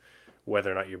beyond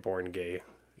whether or not you're born gay.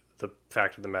 The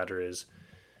fact of the matter is,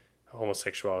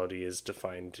 homosexuality is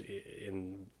defined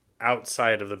in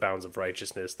outside of the bounds of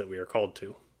righteousness that we are called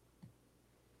to.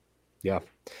 Yeah.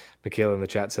 Michaela in the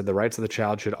chat said the rights of the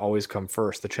child should always come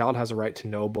first. The child has a right to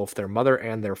know both their mother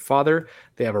and their father.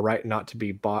 They have a right not to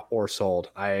be bought or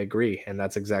sold. I agree. And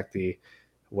that's exactly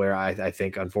where I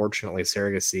think, unfortunately,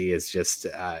 surrogacy is just,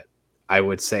 I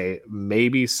would say,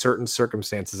 maybe certain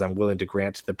circumstances I'm willing to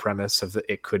grant the premise of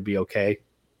it could be okay.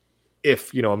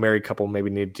 If, a married couple maybe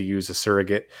need to use a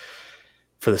surrogate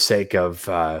for the sake of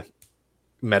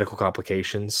medical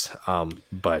complications.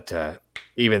 But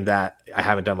even that, I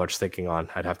haven't done much thinking on.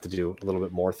 I'd have to do a little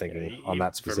bit more thinking on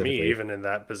that For me, specifically. even in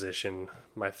that position,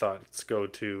 my thoughts go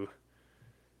to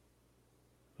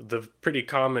the pretty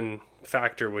common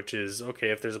factor, which is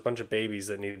okay, if there's a bunch of babies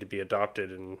that need to be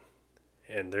adopted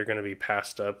and they're going to be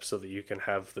passed up so that you can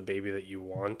have the baby that you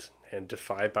want and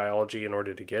defy biology in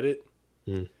order to get it.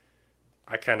 Mm.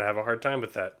 I kind of have a hard time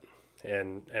with that.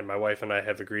 And my wife and I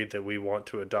have agreed that we want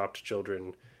to adopt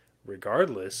children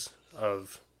regardless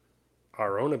of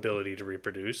our own ability to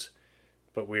reproduce,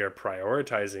 but we are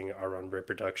prioritizing our own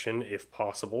reproduction if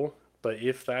possible. But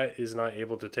if that is not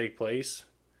able to take place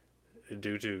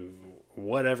due to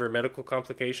whatever medical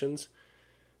complications,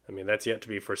 I mean, that's yet to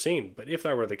be foreseen. But if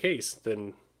that were the case,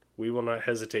 then we will not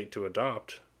hesitate to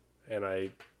adopt. And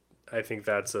I think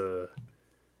that's a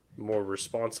more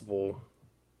responsible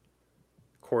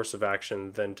course of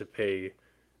action than to pay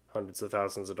hundreds of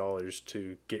thousands of dollars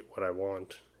to get what I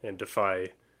want and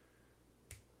defy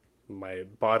my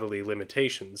bodily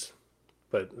limitations.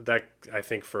 But that, I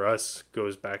think, for us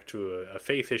goes back to a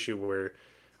faith issue where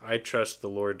I trust the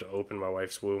Lord to open my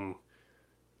wife's womb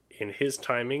in His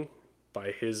timing,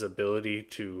 by His ability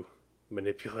to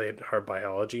manipulate our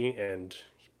biology and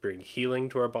bring healing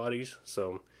to our bodies.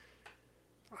 So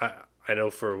I I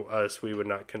know for us we would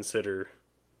not consider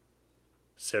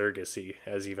surrogacy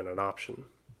as even an option.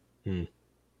 Mm.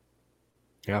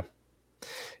 Yeah.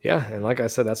 Yeah. And like I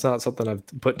said, that's not something I've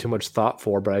put too much thought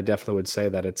for, but I definitely would say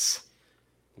that it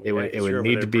Yeah, would it because would you're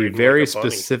over need there to be breeding like very a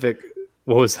bunny. specific.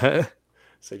 What was that?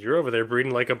 So you're over there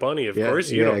breeding like a bunny. Of Yeah,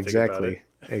 course you yeah, don't think about exactly. it.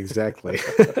 Exactly.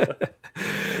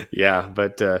 Yeah,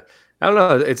 but I don't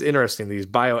know. It's interesting. These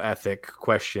bioethic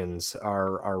questions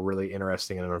are really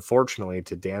interesting, and unfortunately,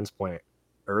 to Dan's point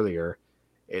earlier,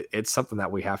 it's something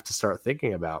that we have to start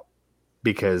thinking about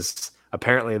because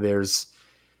apparently there's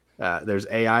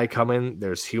AI coming,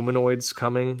 there's humanoids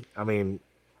coming. I mean,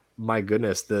 my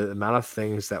goodness, the amount of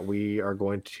things that we are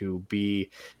going to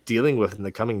be dealing with in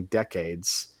the coming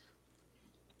decades.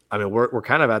 I mean, we're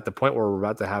kind of at the point where we're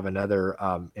about to have another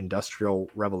industrial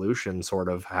revolution sort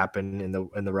of happen in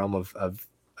the realm of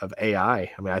AI.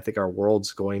 I mean, I think our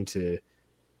world's going to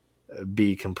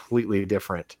be completely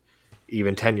different,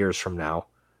 even 10 years from now.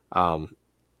 Um,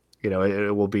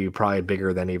 it will be probably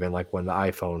bigger than even like when the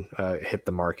iPhone hit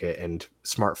the market and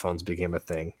smartphones became a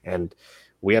thing. And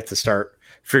we have to start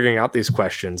figuring out these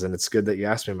questions. And it's good that you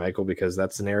asked me, Michael, because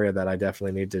that's an area that I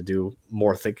definitely need to do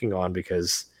more thinking on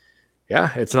because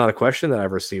yeah, it's not a question that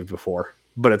I've received before,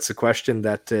 but it's a question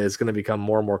that is going to become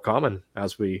more and more common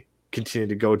as we continue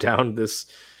to go down this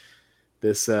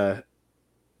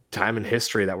time in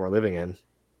history that we're living in.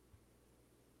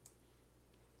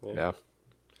 Yeah.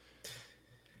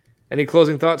 Any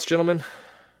closing thoughts, gentlemen?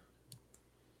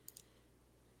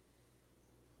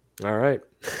 All right.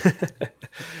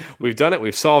 We've done it.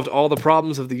 We've solved all the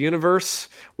problems of the universe.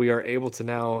 We are able to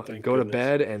now go to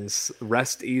bed and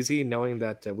rest easy, knowing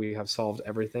that we have solved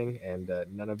everything, and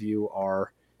none of you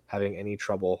are having any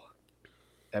trouble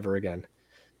ever again.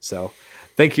 So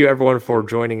thank you, everyone, for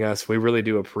joining us. We really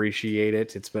do appreciate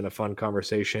it. It's been a fun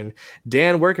conversation.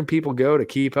 Dan, where can people go to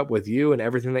keep up with you and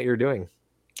everything that you're doing?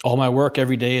 All my work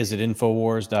every day is at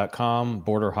Infowars.com,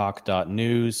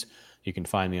 borderhawk.news. You can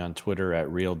find me on Twitter at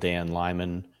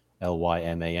RealDanLyman,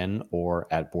 Lyman, or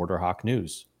at Borderhawk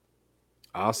News.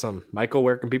 Awesome. Michael,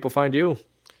 where can people find you?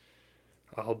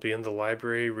 I'll be in the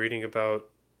library reading about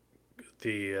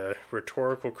the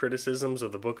rhetorical criticisms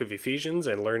of the book of Ephesians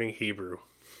and learning Hebrew.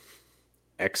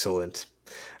 Excellent.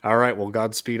 All right. Well,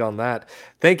 Godspeed on that.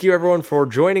 Thank you, everyone, for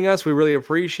joining us. We really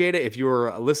appreciate it. If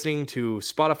you're listening to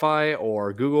Spotify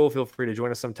or Google, feel free to join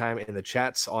us sometime in the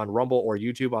chats on Rumble or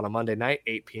YouTube on a Monday night,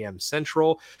 8 p.m.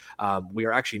 Central. We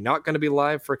are actually not going to be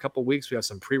live for a couple of weeks. We have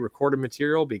some pre-recorded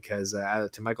material because,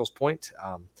 to Michael's point,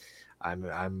 I'm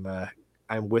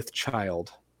with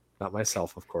child, not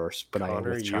myself, of course, but Connor, I am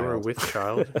with child. You are with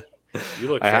child. You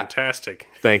look fantastic.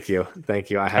 Thank you.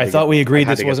 I thought we agreed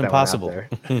this wasn't possible.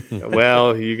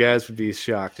 Well, you guys would be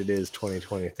shocked. It is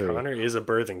 2023. Connor is a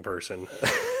birthing person.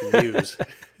 News.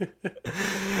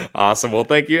 Awesome. Well,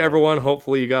 thank you, everyone.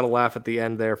 Hopefully you got a laugh at the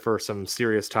end there for some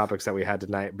serious topics that we had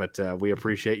tonight, but we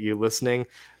appreciate you listening.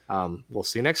 We'll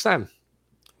see you next time.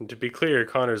 And to be clear,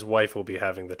 Connor's wife will be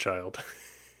having the child.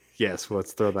 Yes,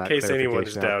 let's throw that in case anyone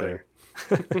is clarification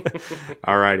out doubting. there.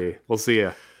 All righty. We'll see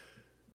you.